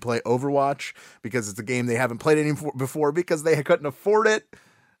free to play Overwatch because it's a game they haven't played any before because they couldn't afford it.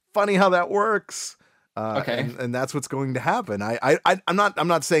 Funny how that works. Okay. And that's what's going to happen. I'm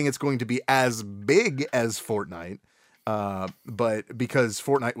not saying it's going to be as big as Fortnite, but because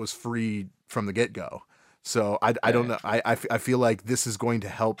Fortnite was free from the get-go. So I don't know. I feel like this is going to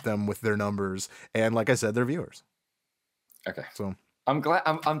help them with their numbers and, like I said, their viewers. Okay. So I'm glad.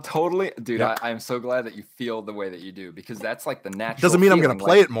 I'm totally, dude. Yep. I'm so glad that you feel the way that you do because that's the natural. Doesn't mean I'm going to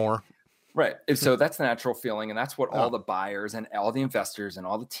play it more. Right. So that's the natural feeling. And that's what all the buyers and all the investors and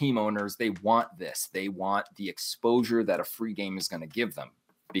all the team owners, they want this. They want the exposure that a free game is going to give them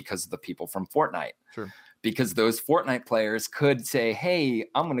because of the people from Fortnite. Sure. Because those Fortnite players could say, hey,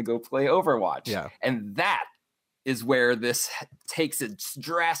 I'm going to go play Overwatch. Yeah. And that is where this takes a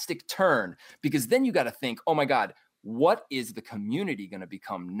drastic turn because then you got to think, oh my God, what is the community going to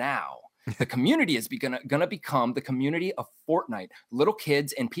become now? The community is going to become the community of Fortnite, little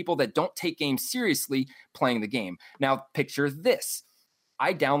kids and people that don't take games seriously playing the game. Now, picture this.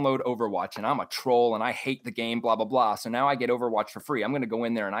 I download Overwatch and I'm a troll and I hate the game, blah, blah, blah. So now I get Overwatch for free. I'm going to go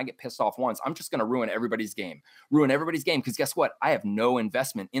in there and I get pissed off once. I'm just going to ruin everybody's game because guess what? I have no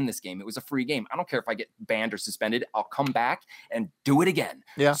investment in this game. It was a free game. I don't care if I get banned or suspended. I'll come back and do it again.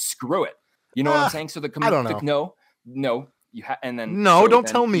 Yeah. Screw it. You know what I'm saying? So the community, I don't know. No. You and then don't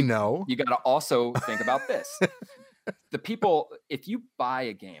tell me no. You got to also think about this. The people, if you buy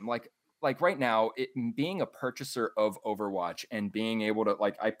a game like right now, being a purchaser of Overwatch and being able to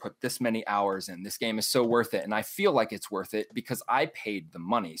I put this many hours in, this game is so worth it, and I feel like it's worth it because I paid the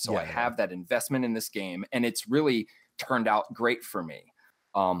money, so I have that investment in this game, and it's really turned out great for me.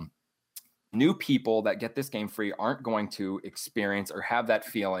 New people that get this game free aren't going to experience or have that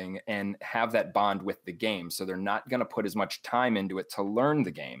feeling and have that bond with the game. So they're not going to put as much time into it to learn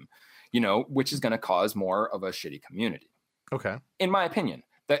the game, which is going to cause more of a shitty community. Okay. In my opinion,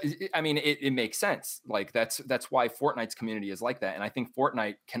 it makes sense. That's why Fortnite's community is like that. And I think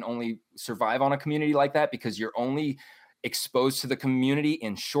Fortnite can only survive on a community like that because you're only exposed to the community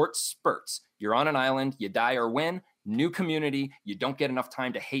in short spurts. You're on an island, you die or win. New community, you don't get enough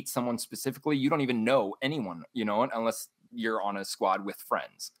time to hate someone specifically. You don't even know anyone, unless you're on a squad with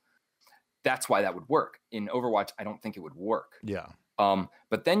friends. That's why that would work. In Overwatch, I don't think it would work. Yeah.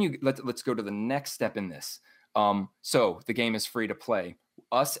 But then let's go to the next step in this. So the game is free to play.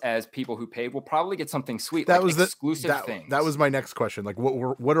 Us as people who paid will probably get something sweet. That was exclusive things. That was my next question.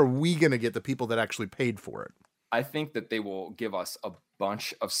 What are we going to get the people that actually paid for it? I think that they will give us a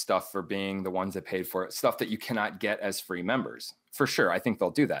bunch of stuff for being the ones that paid for it, stuff that you cannot get as free members. For sure, I think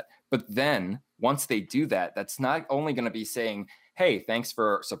they'll do that. But then once they do that, that's not only going to be saying, hey, thanks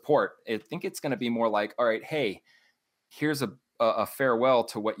for support. I think it's going to be more like, all right, hey, here's a farewell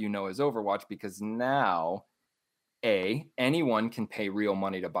to what you know as Overwatch, because now, anyone can pay real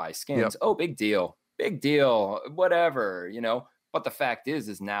money to buy skins. Yep. Oh, big deal, whatever, But the fact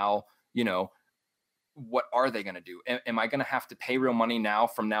is now, what are they going to do? Am I going to have to pay real money now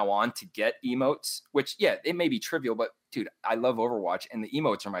from now on to get emotes? Which, yeah, it may be trivial, but dude, I love Overwatch and the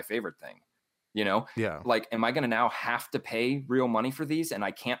emotes are my favorite thing. You know, like, am I going to now have to pay real money for these and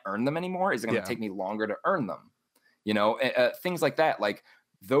I can't earn them anymore? Is it going to take me longer to earn them? You know, things like that. Like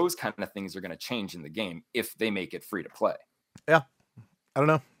those kind of things are going to change in the game if they make it free to play. Yeah. I don't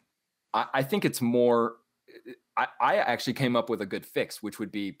know. I think it's more, I actually came up with a good fix, which would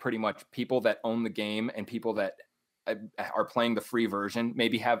be pretty much people that own the game and people that are playing the free version,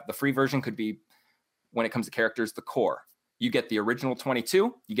 maybe have the free version could be, when it comes to characters, the core. You get the original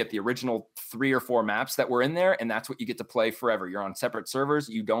 22, you get the original 3 or 4 maps that were in there, and that's what you get to play forever. You're on separate servers.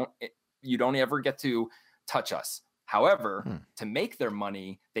 You don't ever get to touch us. However, to make their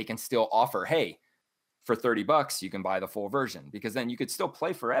money, they can still offer, hey, for $30, you can buy the full version, because then you could still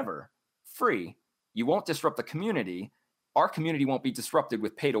play forever free. You won't disrupt the community. Our community won't be disrupted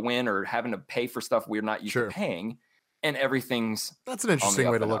with pay to win or having to pay for stuff we're not used to paying. And everything's that's an interesting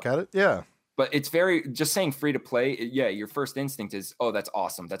way to look at it. Yeah. But it's very just saying free to play. Yeah. Your first instinct is, oh, that's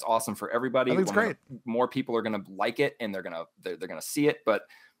awesome. That's awesome for everybody. I think it's great. More people are going to like it and they're going to see it, but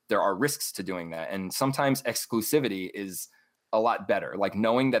there are risks to doing that. And sometimes exclusivity is a lot better. Like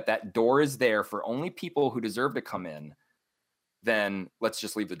knowing that door is there for only people who deserve to come in, then let's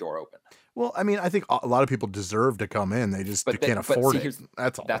just leave the door open. Well, I mean, I think a lot of people deserve to come in. They just can't afford it.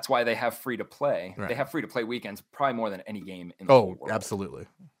 That's all. That's why they have free to play. Right. They have free to play weekends probably more than any game in the whole world. Absolutely.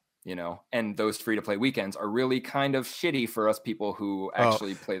 You know, and those free to play weekends are really kind of shitty for us people who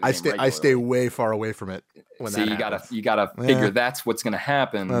actually play the game regularly. I stay way far away from it. When you gotta figure that's what's going to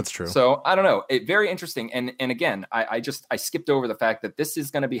happen. That's true. So I don't know. Very interesting. And again, I skipped over the fact that this is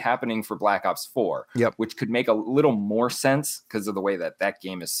going to be happening for Black Ops 4, which could make a little more sense because of the way that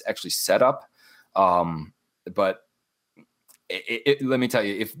game is actually set up. But let me tell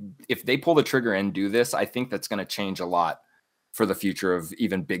you, if they pull the trigger and do this, I think that's going to change a lot for the future of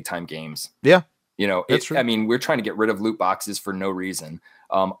even big time games. Yeah. You know, I mean, we're trying to get rid of loot boxes for no reason.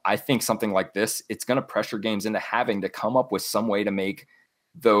 I think something like this, it's going to pressure games into having to come up with some way to make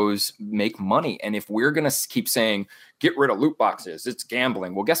money. And if we're going to keep saying, get rid of loot boxes, it's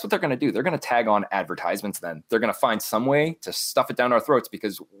gambling. Well, guess what they're going to do? They're going to tag on advertisements. Then they're going to find some way to stuff it down our throats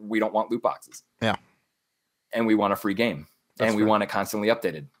because we don't want loot boxes. Yeah. And we want a free game. That's fair. We want it constantly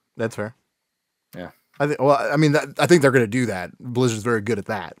updated. That's fair. Yeah. I think they're going to do that. Blizzard's very good at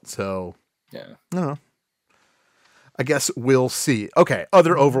that. So yeah, I don't know. I guess we'll see. Okay.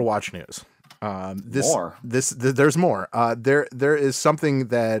 Other Overwatch news. There's more. There is something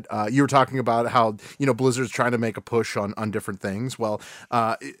that you were talking about how, Blizzard's trying to make a push on different things. Well,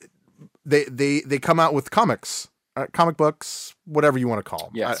 they come out with comics, comic books, whatever you want to call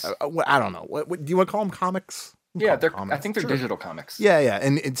them. Yes. I don't know. What do you want to call them? Comics? Yeah, I think they're digital comics. Yeah,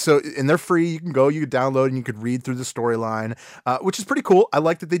 and they're free. You can download and you could read through the storyline, which is pretty cool. I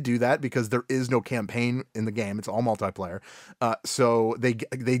like that they do that because there is no campaign in the game; it's all multiplayer. So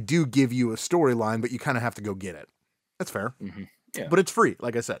they do give you a storyline, but you kind of have to go get it. That's fair, yeah. But it's free,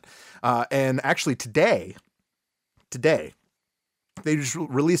 like I said. And actually, today they just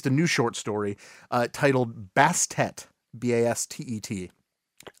released a new short story titled Bastet, Bastet.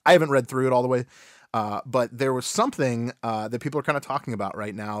 I haven't read through it all the way. But there was something that people are kind of talking about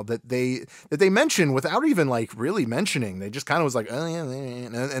right now that they mention without even like really mentioning. They just kind of was like, oh yeah,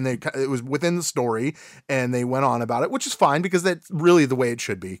 and it was within the story, and they went on about it, which is fine because that's really the way it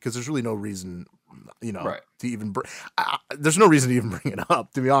should be. Because there's really no reason, to even there's no reason to even bring it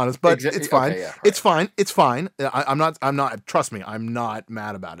up, to be honest. But it's fine. Okay, yeah, right. It's fine. I'm not. Trust me, I'm not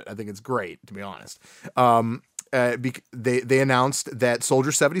mad about it. I think it's great, to be honest. They announced that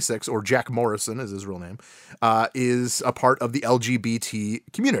Soldier 76, or Jack Morrison is his real name, is a part of the LGBT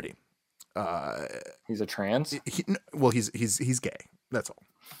community. He's a trans? He's gay. That's all.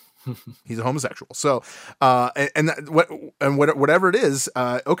 He's a homosexual. So, whatever it is,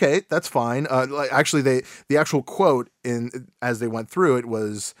 okay, that's fine. Actually, the actual quote as they went through it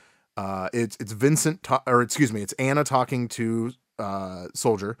was, it's Vincent, it's Anna talking to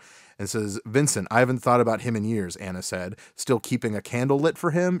Soldier. And says, Vincent, I haven't thought about him in years, Anna said. Still keeping a candle lit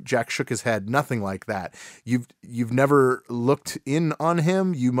for him? Jack shook his head. Nothing like that. You've never looked in on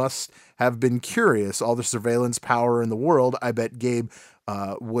him? You must have been curious. All the surveillance power in the world, I bet Gabe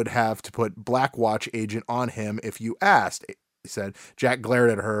would have to put Blackwatch agent on him if you asked, he said. Jack glared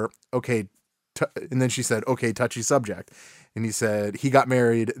at her. Okay. And then she said, okay, touchy subject. And he said, he got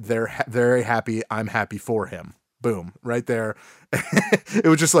married. They're very happy. I'm happy for him. Boom, right there. It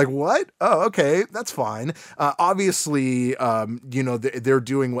was just like, what? Oh, okay, that's fine. Obviously, they're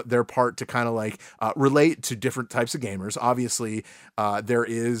doing what their part to kind of like relate to different types of gamers. Obviously, there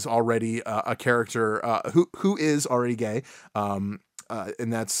is already a character who is already gay, and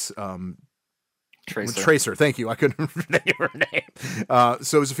that's Tracer. Thank you. I couldn't think of her name.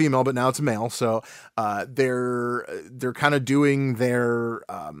 So it was a female, but now it's a male. So they're kind of doing their.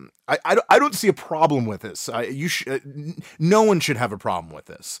 I don't see a problem with this. No one should have a problem with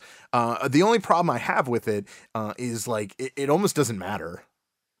this. The only problem I have with it is like it almost doesn't matter.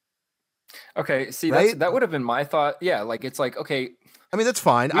 Okay, see, right? that would have been my thought. Yeah, like it's like, okay, I mean, that's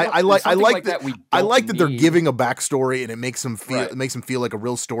fine. I like that they're giving a backstory and it makes them feel like a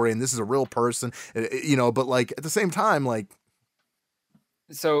real story and this is a real person, but like at the same time, like.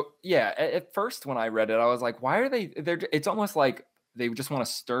 So yeah, at first when I read it, I was like, why are it's almost like they just want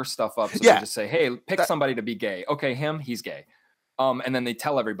to stir stuff up. So they just say, hey, pick somebody to be gay. Okay, he's gay. And then they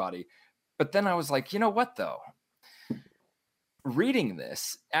tell everybody. But then I was like, you know what though? Reading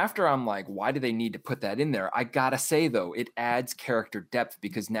this after, I'm like, why do they need to put that in there? I gotta say though, it adds character depth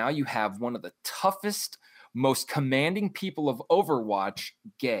because now you have one of the toughest, most commanding people of Overwatch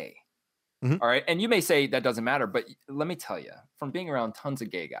gay. Mm-hmm. All right. And you may say that doesn't matter, but let me tell you, from being around tons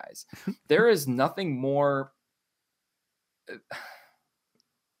of gay guys, there is nothing more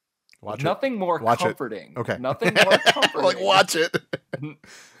comforting. Okay. Nothing more comforting. Like, watch it.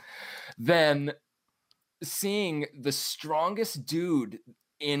 Than seeing the strongest dude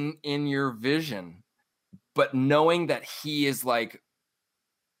in your vision, but knowing that he is like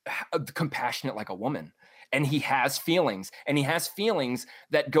compassionate like a woman, and he has feelings,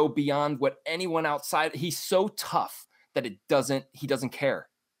 that go beyond what anyone outside. He's so tough that he doesn't care.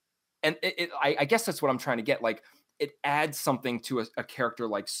 And I guess that's what I'm trying to get. Like, it adds something to a character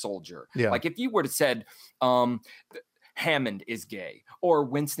like Soldier. Yeah. Like if you were to said, Hammond is gay or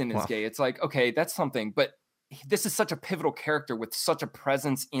Winston is gay. It's like, okay, that's something, but this is such a pivotal character with such a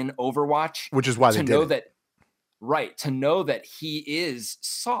presence in Overwatch, which is why they did it. To know that he is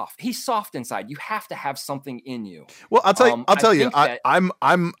soft. He's soft inside. You have to have something in you. Well, I'll tell you,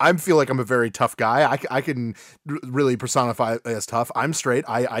 I feel like I'm a very tough guy. I can really personify as tough. I'm straight.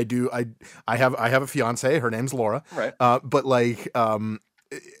 I have a fiance. Her name's Laura. Right. But like,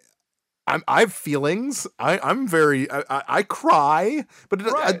 I have feelings. I cry,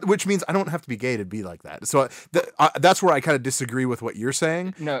 but which means I don't have to be gay to be like that. So that's where I kind of disagree with what you're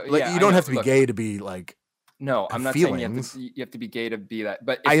saying. No, like you don't have to be gay to be like. No, I'm not saying you have to be gay to be that.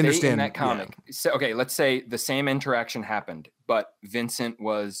 But if I understand in that comic. Yeah. So, okay, let's say the same interaction happened, but Vincent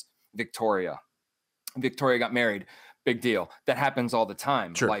was Victoria. Victoria got married. Big deal. That happens all the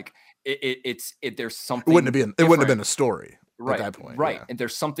time. Sure. Like there's something. It wouldn't have been a story. Right, at that point, right. Yeah. And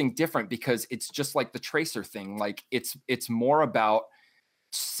there's something different because it's just like the Tracer thing. Like it's more about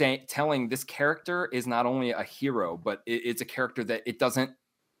telling this character is not only a hero, but it's a character that it doesn't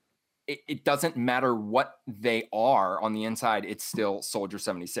matter what they are on the inside. It's still Soldier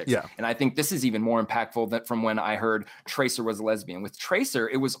 76. Yeah. And I think this is even more impactful than from when I heard Tracer was a lesbian. With Tracer,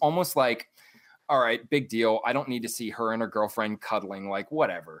 it was almost like, all right, big deal. I don't need to see her and her girlfriend cuddling, like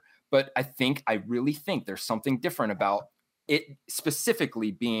whatever. But I really think there's something different about it,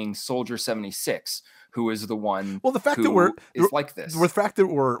 specifically being Soldier 76, who is the one. Well, the fact that is like this. The fact that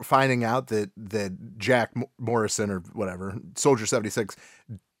we're finding out that Jack Morrison or whatever, Soldier 76,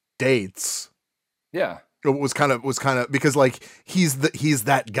 dates. Yeah. It was kind of because like he's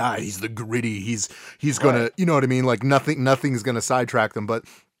that guy. He's the gritty. He's gonna, you know what I mean? Like nothing's gonna sidetrack them, but.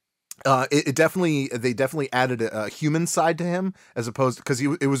 They definitely added a human side to him as opposed because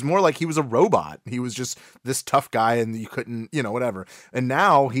it was more like he was a robot. He was just this tough guy and you couldn't, whatever. And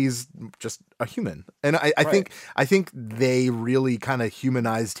now he's just a human. And I think they really kind of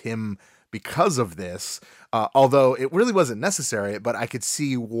humanized him because of this. Although it really wasn't necessary, but I could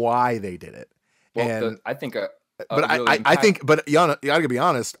see why they did it. Well, I think but you gotta be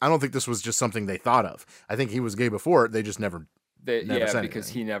honest. I don't think this was just something they thought of. I think he was gay before. They just never.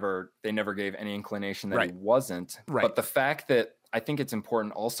 Because they never gave any inclination that he wasn't. Right. But the fact that I think it's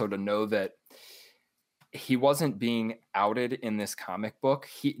important also to know that he wasn't being outed in this comic book.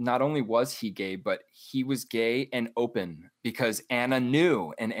 He not only was he gay, but he was gay and open because Anna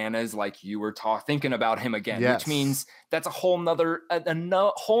knew, and Anna is like, you were thinking about him again, which means that's a whole nother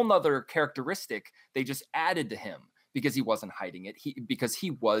characteristic they just added to him because he wasn't hiding it. Because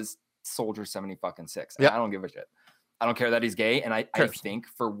he was Soldier 76. And I don't give a shit. I don't care that he's gay. And I think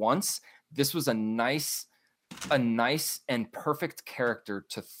for once, this was a nice and perfect character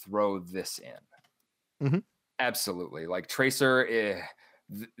to throw this in. Mm-hmm. Absolutely. Like Tracer,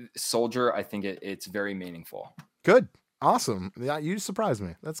 Soldier, I think it's very meaningful. Good. Awesome. Yeah, you surprised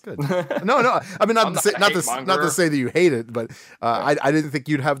me. That's good. No. I mean, I'm not to not a say, not hate to say that you hate it, but Right. I didn't think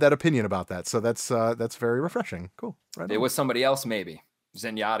you'd have that opinion about that. So that's very refreshing. Cool. Right It on. was somebody else, maybe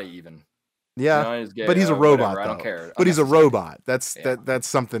Zenyatta, even. Yeah, You know, he's gay, but he's a whatever, robot. I don't though. care. But he's a Unnecessary. robot. That's Yeah. that's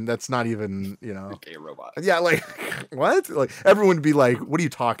something that's not even Gay robot. Yeah, like what? Like everyone would be like, "What are you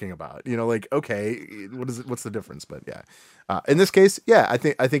talking about?" Like, okay, what is it? What's the difference? But yeah, in this case, yeah, I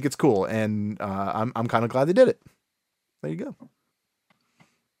think it's cool, and I'm kind of glad they did it. There you go.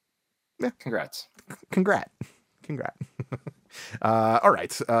 Congrats. Congrats. All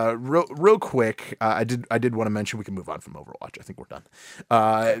right. Real quick, I did want to mention we can move on from Overwatch. I think we're done.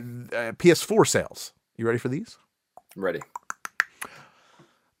 PS4 sales. You ready for these? Ready.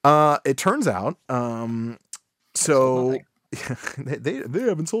 It turns out, so they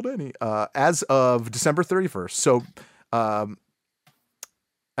haven't sold any as of December 31st. So,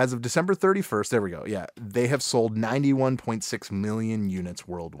 as of December 31st, there we go. Yeah, they have sold 91.6 million units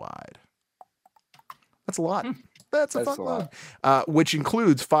worldwide. That's a lot. That's a That's fuck a lot. Which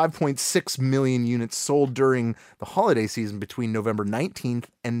includes 5.6 million units sold during the holiday season between November 19th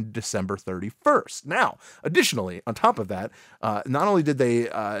and December 31st. Now, additionally, on top of that, not only did they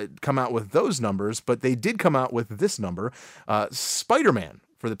come out with those numbers, but they did come out with this number. Spider-Man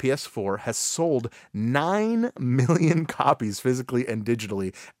for the PS4 has sold 9 million copies physically and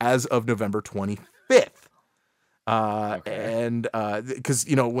digitally as of November 25th. And because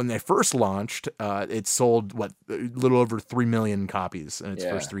when they first launched, it sold a little over 3 million copies in its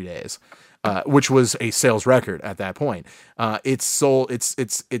first 3 days, which was a sales record at that point. It's sold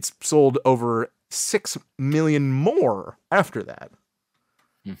over 6 million more after that.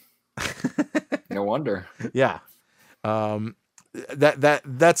 No wonder. Yeah.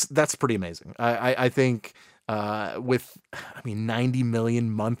 That's pretty amazing. I think with 90 million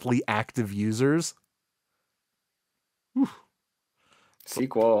monthly active users.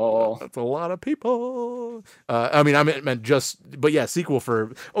 Sequel. That's a lot of people. I meant but yeah, sequel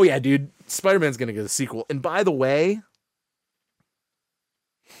for. Oh yeah, dude, Spider-Man's gonna get a sequel. And by the way,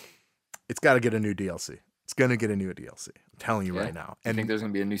 it's got to get a new DLC. It's gonna get a new DLC. I'm telling you right now. And I think there's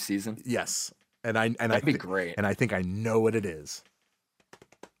gonna be a new season. Yes, that'd be great. And I think I know what it is.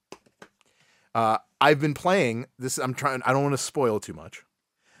 I've been playing this. I don't want to spoil too much.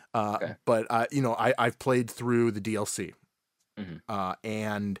 But I've played through the DLC,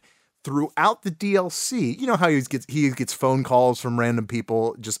 and throughout the DLC, you know how he gets phone calls from random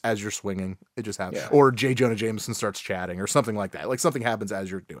people just as you're swinging. It just happens, or J. Jonah Jameson starts chatting, or something like that. Like something happens as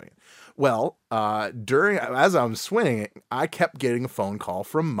you're doing it. Well, as I'm swinging, I kept getting a phone call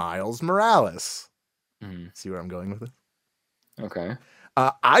from Miles Morales. See where I'm going with it? Okay.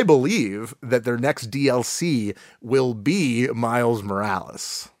 I believe that their next DLC will be Miles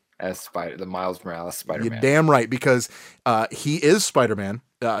Morales. As the Miles Morales Spider-Man. You're damn right, because he is Spider-Man.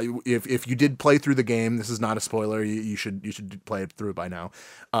 If you did play through the game, this is not a spoiler. You should play it through by now.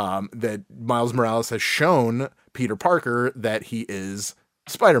 That Miles Morales has shown Peter Parker that he is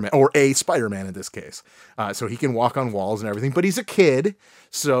Spider-Man, or a Spider-Man in this case. So he can walk on walls and everything, but he's a kid.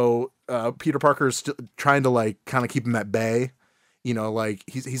 So Peter Parker is still trying to kind of keep him at bay.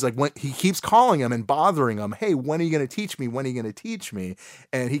 He's like, when he keeps calling him and bothering him, hey, when are you going to teach me? When are you going to teach me?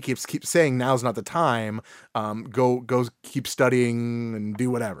 And he keeps saying, now's not the time. Go keep studying and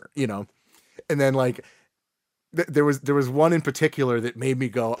do whatever, And then there was one in particular that made me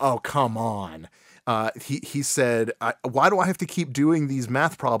go, oh, come on. He said, why do I have to keep doing these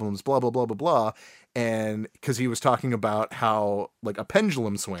math problems? Blah, blah, blah, blah, blah. And because he was talking about how a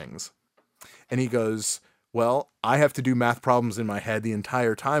pendulum swings, and he goes, well, I have to do math problems in my head the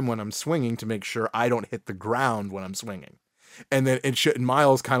entire time when I'm swinging to make sure I don't hit the ground when I'm swinging. And then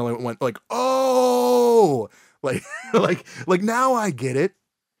Miles kind of went oh, like now I get it,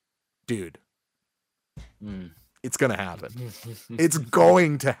 dude. It's going to happen. It's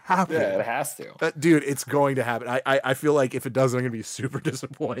going to happen. Yeah, it has to. Dude, it's going to happen. I feel like if it doesn't, I'm going to be super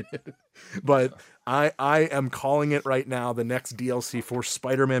disappointed. But I am calling it right now. The next DLC for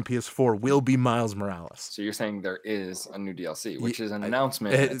Spider-Man PS4 will be Miles Morales. So you're saying there is a new DLC, which is an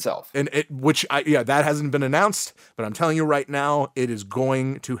announcement in itself. That hasn't been announced, but I'm telling you right now, it is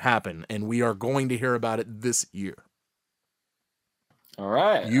going to happen, and we are going to hear about it this year. All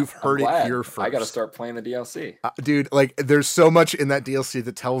right. You've heard it here first. I got to start playing the DLC. Dude, there's so much in that DLC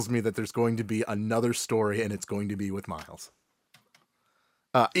that tells me that there's going to be another story, and it's going to be with Miles.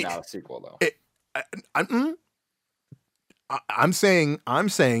 Not a sequel, though. I'm saying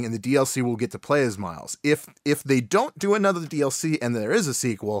in the DLC we'll get to play as Miles. If they don't do another DLC and there is a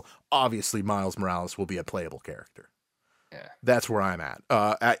sequel, obviously Miles Morales will be a playable character. Yeah. That's where I'm at.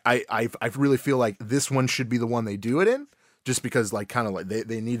 I really feel like this one should be the one they do it in, just because like kind of like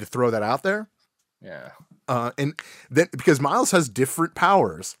they need to throw that out there. Yeah. And then because Miles has different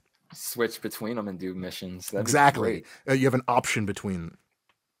powers. Switch between them and do missions. That'd be Exactly. great. You have an option between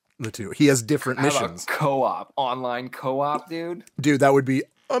the two. He has different How about missions. co-op, online co-op, dude. Dude, that would be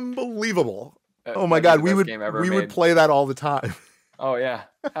unbelievable. Oh my That'd God, be the we best game would ever we made. would play that all the time. Oh yeah,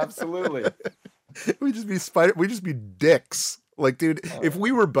 absolutely. We'd just be dicks. Like, dude, if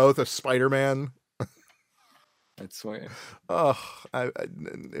we were both a Spider-Man, That's sweet. oh,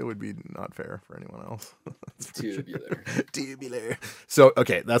 it would be not fair for anyone else. Tubular. Tubular. So,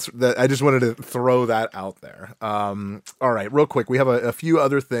 okay, that's that. I just wanted to throw that out there. All right, real quick, we have a few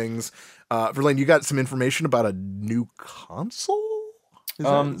other things. Verlaine, you got some information about a new console?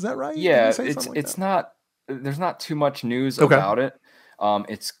 Is that right? Yeah, Did you say something like it's that? not. There's not too much news Okay. about it.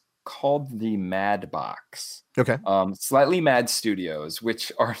 It's called the Mad Box. Okay. Slightly Mad Studios,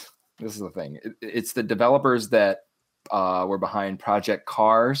 which are this is the thing. It's the developers that were behind Project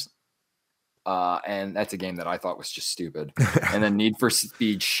Cars, and that's a game that I thought was just stupid. And then Need for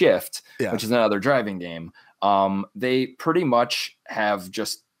Speed Shift, Yeah. which is another driving game. They pretty much have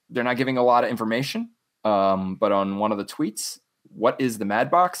just they're not giving a lot of information. But on one of the tweets, what is the Mad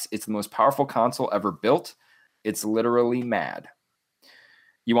Box? It's the most powerful console ever built. It's literally mad.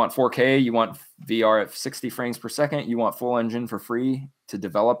 You want 4K, you want VR at 60 frames per second, you want full engine for free to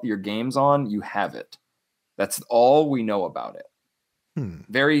develop your games on, you have it. That's all we know about it.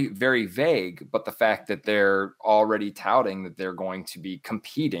 Very, very vague, but the fact that they're already touting that they're going to be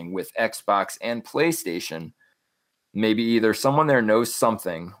competing with Xbox and PlayStation, maybe either someone there knows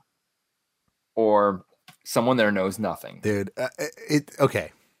something or someone there knows nothing. Dude,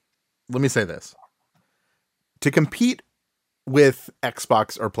 okay. Let me say this. To compete with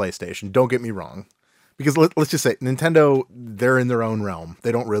Xbox or PlayStation, don't get me wrong, because let's just say Nintendo, they're in their own realm.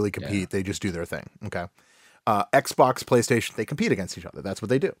 They don't really compete. They just do their thing. Okay. Xbox, PlayStation, they compete against each other. That's what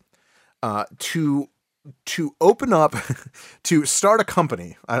they do. To open up, to start a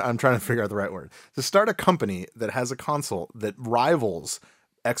company, I'm trying to figure out the right word, to start a company that has a console that rivals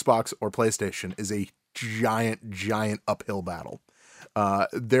Xbox or PlayStation is a giant uphill battle.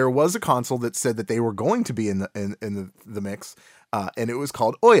 There was a console that said that they were going to be in the mix, and it was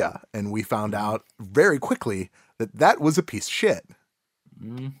called Ouya, and we found out very quickly that was a piece of shit.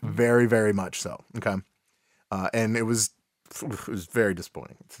 Very, very much so. Okay, and it was very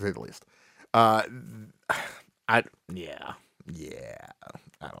disappointing, to say the least. I don't know,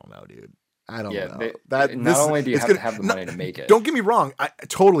 dude. I don't know. Not only do you have to have the money to make it. Don't get me wrong. I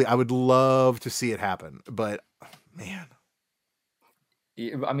would love to see it happen, but man.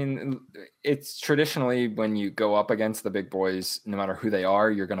 I mean, it's traditionally when you go up against the big boys, no matter who they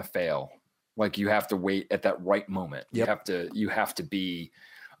are, you're going to fail. Like you have to wait at that right moment. Yep. You have to be,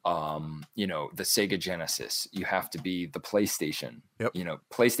 the Sega Genesis. You have to be the PlayStation. Yep.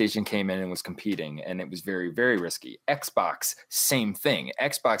 PlayStation came in and was competing, and it was very, very risky. Xbox, same thing.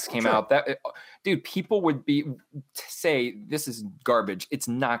 Xbox came out dude, people would say this is garbage. It's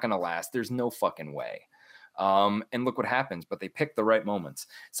not going to last. There's no fucking way. And look what happens, but they pick the right moments.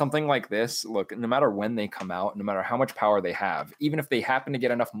 Something like this, look, no matter when they come out, no matter how much power they have, even if they happen to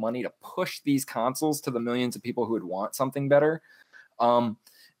get enough money to push these consoles to the millions of people who would want something better,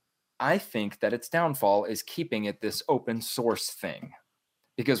 I think that its downfall is keeping it this open source thing.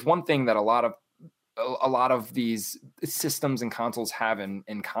 Because one thing that a lot of these systems and consoles have in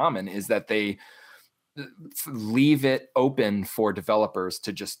common is that they leave it open for developers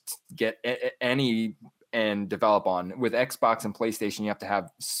to just get any and develop on. With Xbox and PlayStation, you have to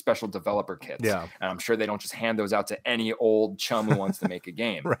have special developer kits. Yeah. And I'm sure they don't just hand those out to any old chum who wants to make a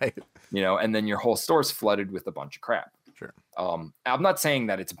game. Right. And then your whole store's flooded with a bunch of crap. Sure. I'm not saying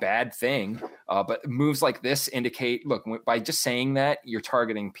that it's a bad thing, but moves like this indicate, look, by just saying that, you're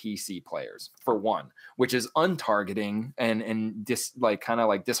targeting PC players for one, which is untargeting and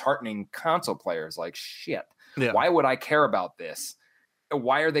disheartening console players. Like, shit, why would I care about this?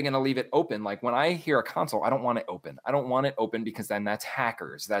 Why are they going to leave it open? Like when I hear a console, I don't want it open. I don't want it open because then that's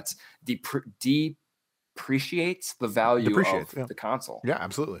hackers. That's depreciates the value of the console. Yeah,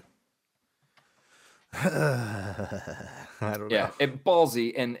 absolutely. I don't know. Yeah, it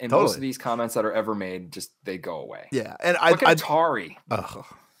ballsy, and Totally. most of these comments that are ever made, just they go away. Yeah, and Look at Atari.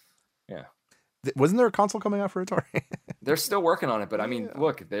 Yeah, wasn't there a console coming out for Atari? They're still working on it, but I mean,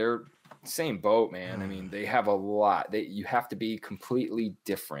 look, they're same boat, man. I mean, they have a lot. You have to be completely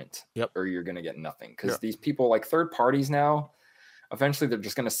different, or you're gonna get nothing. Because these people, like third parties now, eventually they're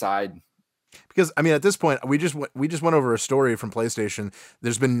just gonna side. Because I mean, at this point, we just went over a story from PlayStation.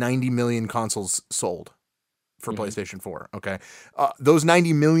 There's been 90 million consoles sold. for PlayStation 4. Okay. Those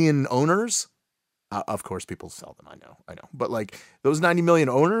 90 million owners, of course, people sell them. I know. But like those 90 million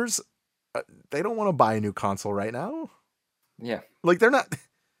owners, they don't want to buy a new console right now. Yeah. Like they're not.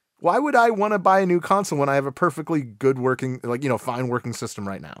 Why would I want to buy a new console when I have a perfectly good working, like, fine working system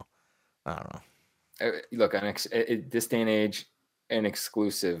right now? I don't know. Look, this day and age, an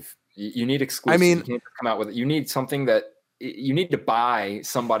exclusive. You need exclusive. I mean, you can't come out with it. You need something that you need to buy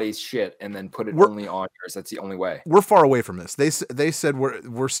somebody's shit and then put it only on yours. That's the only way. We're far away from this. They said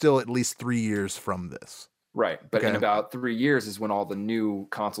we're still at least 3 years from this. Right, but in about 3 years is when all the new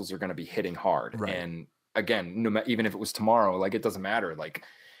consoles are going to be hitting hard. Right. And again, even if it was tomorrow, like it doesn't matter. Like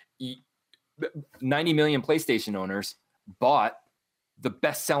 90 million PlayStation owners bought the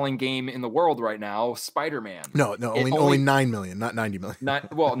best-selling game in the world right now, Spider-Man. No, only 9 million, not 90 million.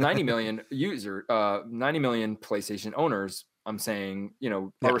 90 million 90 million PlayStation owners, I'm saying,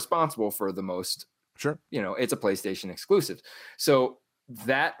 are responsible for the most. Sure. It's a PlayStation exclusive. So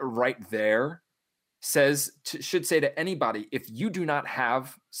that right there should say to anybody, if you do not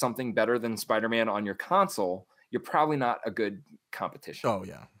have something better than Spider-Man on your console, you're probably not a good competition. Oh,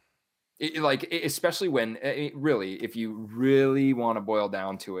 yeah. Especially when really, if you really want to boil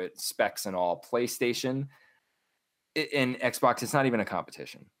down to it, specs and all, PlayStation and Xbox, it's not even a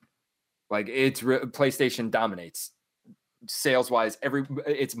competition. Like PlayStation dominates sales wise.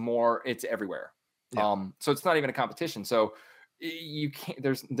 It's everywhere. Yeah. So it's not even a competition. So you can't.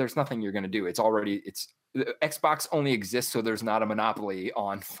 There's nothing you're gonna do. Xbox only exists so there's not a monopoly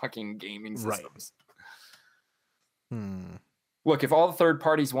on fucking gaming systems. Right. Look, if all the third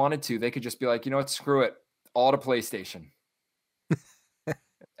parties wanted to, they could just be like, you know what, screw it, all to PlayStation.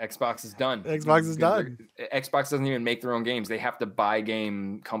 Xbox is done. Xbox is done. Xbox doesn't even make their own games. They have to buy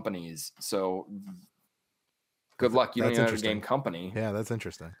game companies. So good luck. You don't even have a game company. Yeah, that's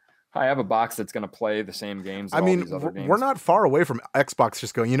interesting. I have a box that's going to play the same games. All these other games. We're not far away from Xbox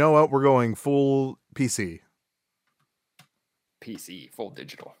just going, you know what, we're going full PC. Full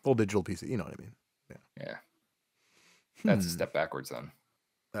digital. Full digital PC. You know what I mean? Yeah. That's a step backwards then.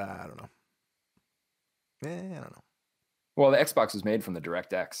 I don't know. I don't know. Well, the Xbox was made from the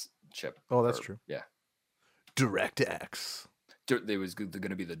DirectX chip. Oh, that's true. Yeah. DirectX. It was going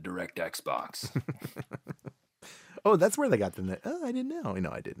to be the DirectX box. Oh, that's where they got the. Oh, I didn't know.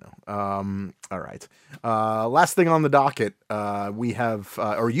 No, I did know. All right. Last thing on the docket. We have,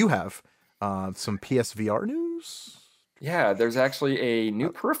 or you have, some PSVR news. Yeah, there's actually a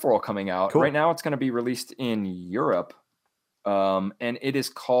new peripheral coming out. Cool. Right now, it's going to be released in Europe, and it is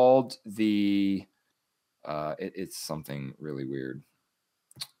called the. It's something really weird.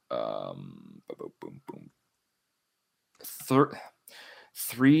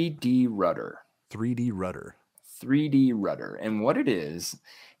 3D rudder. 3D rudder. 3D rudder. And what it is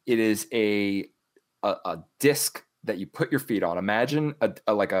a disc that you put your feet on. Imagine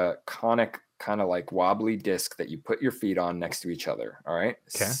like a conic kind of like wobbly disc that you put your feet on next to each other. All right.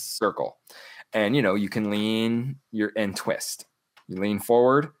 Okay. Circle. And you can lean and twist. You lean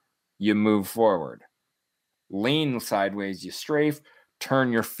forward, you move forward. Lean sideways, you strafe,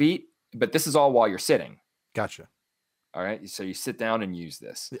 turn your feet. But this is all while you're sitting. Gotcha. All right. So you sit down and use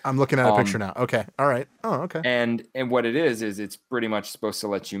this. I'm looking at a picture now. Okay. All right. Oh, okay. And what it is it's pretty much supposed to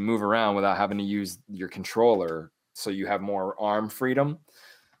let you move around without having to use your controller. So you have more arm freedom.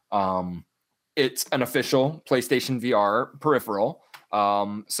 It's an official PlayStation VR peripheral.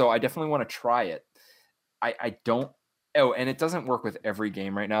 So I definitely want to try it. I don't. Oh, and it doesn't work with every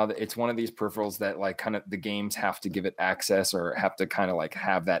game right now. It's one of these peripherals that like kind of the games have to give it access or have to kind of like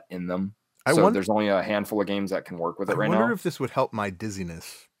have that in them. There's only a handful of games that can work with it right now. I wonder if this would help my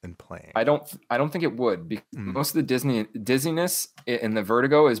dizziness in playing. I don't think it would. Because most of the dizziness and the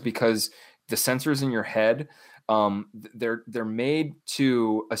vertigo is because the sensors in your head, they're made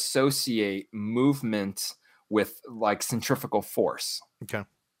to associate movement with like centrifugal force. Okay.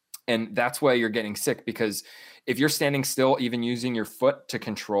 And that's why you're getting sick, because if you're standing still, even using your foot to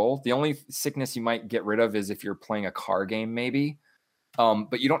control, the only sickness you might get rid of is if you're playing a car game, maybe.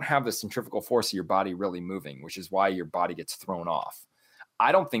 But you don't have the centrifugal force of your body really moving, which is why your body gets thrown off.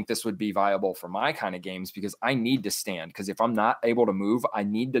 I don't think this would be viable for my kind of games because I need to stand. Because if I'm not able to move, I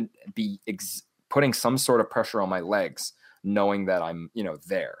need to be putting some sort of pressure on my legs, knowing that I'm,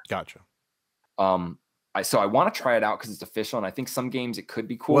 there. Gotcha. So I want to try it out because it's official, and I think some games it could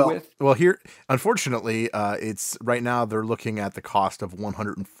be cool with. Well, here, unfortunately, it's right now they're looking at the cost of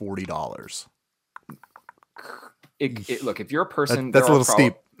 $140. Look, if you're a person, that's a little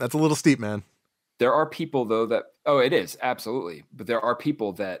steep. That's a little steep, man. There are people though that it is absolutely, but there are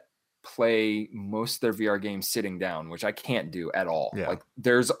people that play most of their VR games sitting down, which I can't do at all. Yeah. Like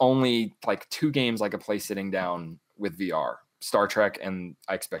there's only like 2 games I could play sitting down with VR, Star Trek and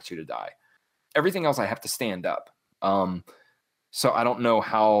I Expect You to Die. Everything else I have to stand up. So I don't know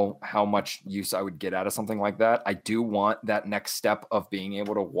how much use I would get out of something like that. I do want that next step of being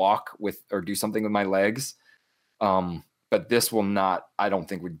able to walk with or do something with my legs. But this will not, I don't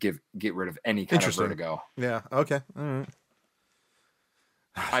think, would get rid of any kind of vertigo. Yeah. Okay. All right.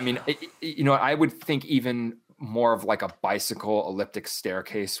 I mean, I would think even more of like a bicycle elliptic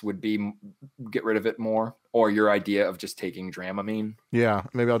staircase would get rid of it more, or your idea of just taking Dramamine. Yeah,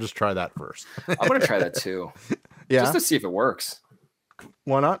 maybe I'll just try that first. I'm going to try that too. Yeah. Just to see if it works.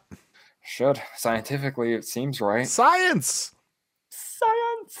 Why not? Should. Scientifically, it seems right. Science!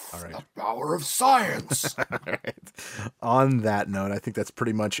 All right. The power of science. All right. On that note, I think that's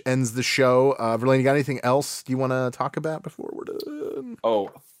pretty much ends the show. Verlaine, you got anything else you want to talk about before we're done?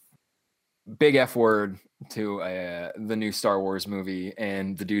 Oh, big F word to the new Star Wars movie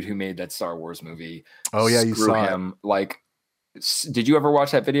and the dude who made that Star Wars movie. Oh, yeah, you saw him. Like, did you ever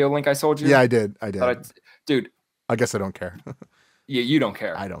watch that video link I sold you? Yeah, I did. Dude. I guess I don't care. Yeah, you don't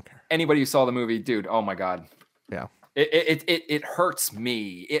care. I don't care. Anybody who saw the movie, dude, oh my God. Yeah. It hurts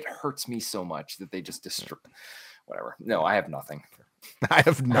me. It hurts me so much that they just destroy. Whatever. No, I have nothing. I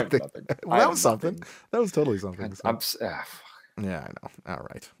have nothing. Well, that was something. That was totally something. So. Yeah, I know. All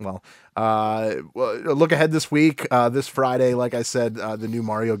right. Well, look ahead this week. This Friday, like I said, the new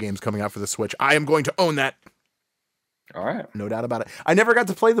Mario game's coming out for the Switch. I am going to own that. All right. No doubt about it. I never got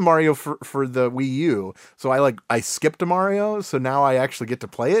to play the Mario for the Wii U. So I skipped a Mario. So now I actually get to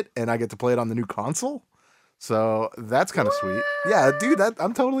play it, and I get to play it on the new console. So that's kind of sweet. Yeah, dude,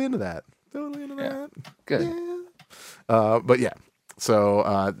 I'm totally into that. Totally into that. Good. Yeah. But yeah.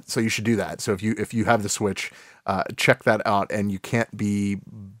 So you should do that. So if you have the Switch, check that out, and you can't be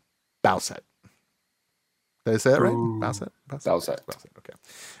Bowsette. Did I say that right? Bowsette. Okay.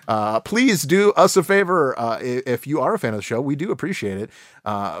 Please do us a favor. If you are a fan of the show, we do appreciate it.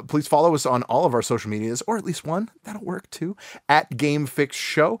 Please follow us on all of our social medias, or at least one. That'll work too. At Game Fix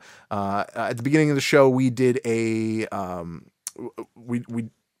Show. At the beginning of the show, we did a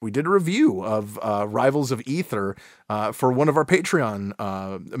we did a review of Rivals of Ether for one of our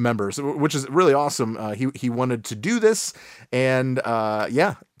Patreon members, which is really awesome. He wanted to do this, and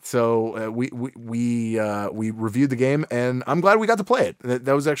yeah. So we reviewed the game, and I'm glad we got to play it.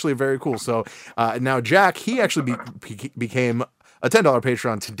 That was actually very cool. So now Jack, he actually became a $10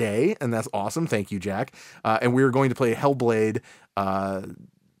 Patreon today, and that's awesome. Thank you, Jack. And we are going to play Hellblade. I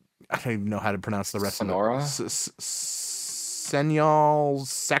don't even know how to pronounce the rest Sonora? of it. Senyal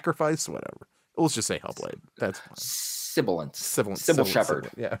Sacrifice, whatever. Let's just say Hellblade. That's fine. Sybil Shepherd.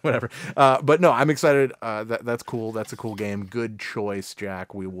 Yeah, whatever. But no, I'm excited. That's cool. That's a cool game. Good choice,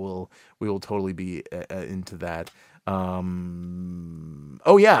 Jack. We will totally be into that.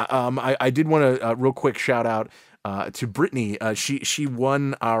 Oh yeah. I did want to real quick shout out to Brittany. She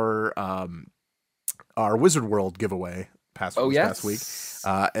won our Wizard World giveaway past week.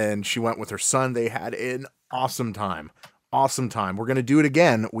 And she went with her son. They had an awesome time. We're going to do it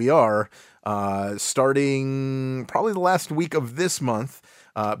again. We are starting probably the last week of this month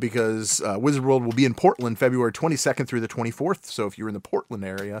because Wizard World will be in Portland February 22nd through the 24th. So if you're in the Portland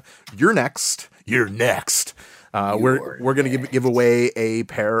area, you're next. We're going to give away a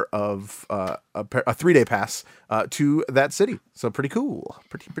pair of a 3-day pass to that city. So pretty cool.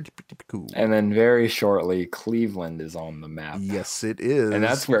 Pretty cool. And then very shortly, Cleveland is on the map. Yes, it is. And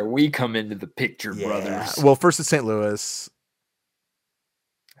that's where we come into the picture, brothers. Well, first it's St. Louis.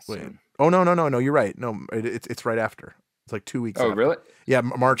 Wait. Oh, no. You're right. No, it's right after. It's like 2 weeks. Oh, after. Really? Yeah,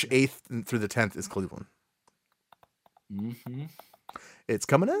 March 8th through the 10th is Cleveland. Mm-hmm. It's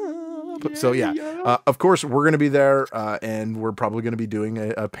coming up. Yeah, so yeah, of course we're going to be there, and we're probably going to be doing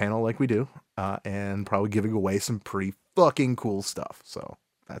a panel like we do, and probably giving away some pretty fucking cool stuff. So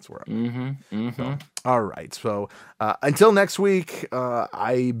that's where I'm at. So, all right. So until next week,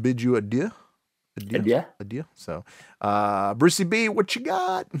 I bid you adieu. Adieu. So, Brucey B, what you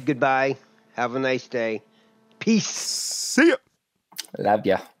got? Goodbye. Have a nice day. Peace. See ya. Love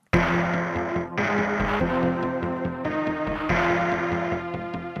ya.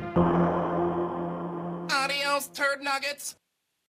 Adios, turd nuggets.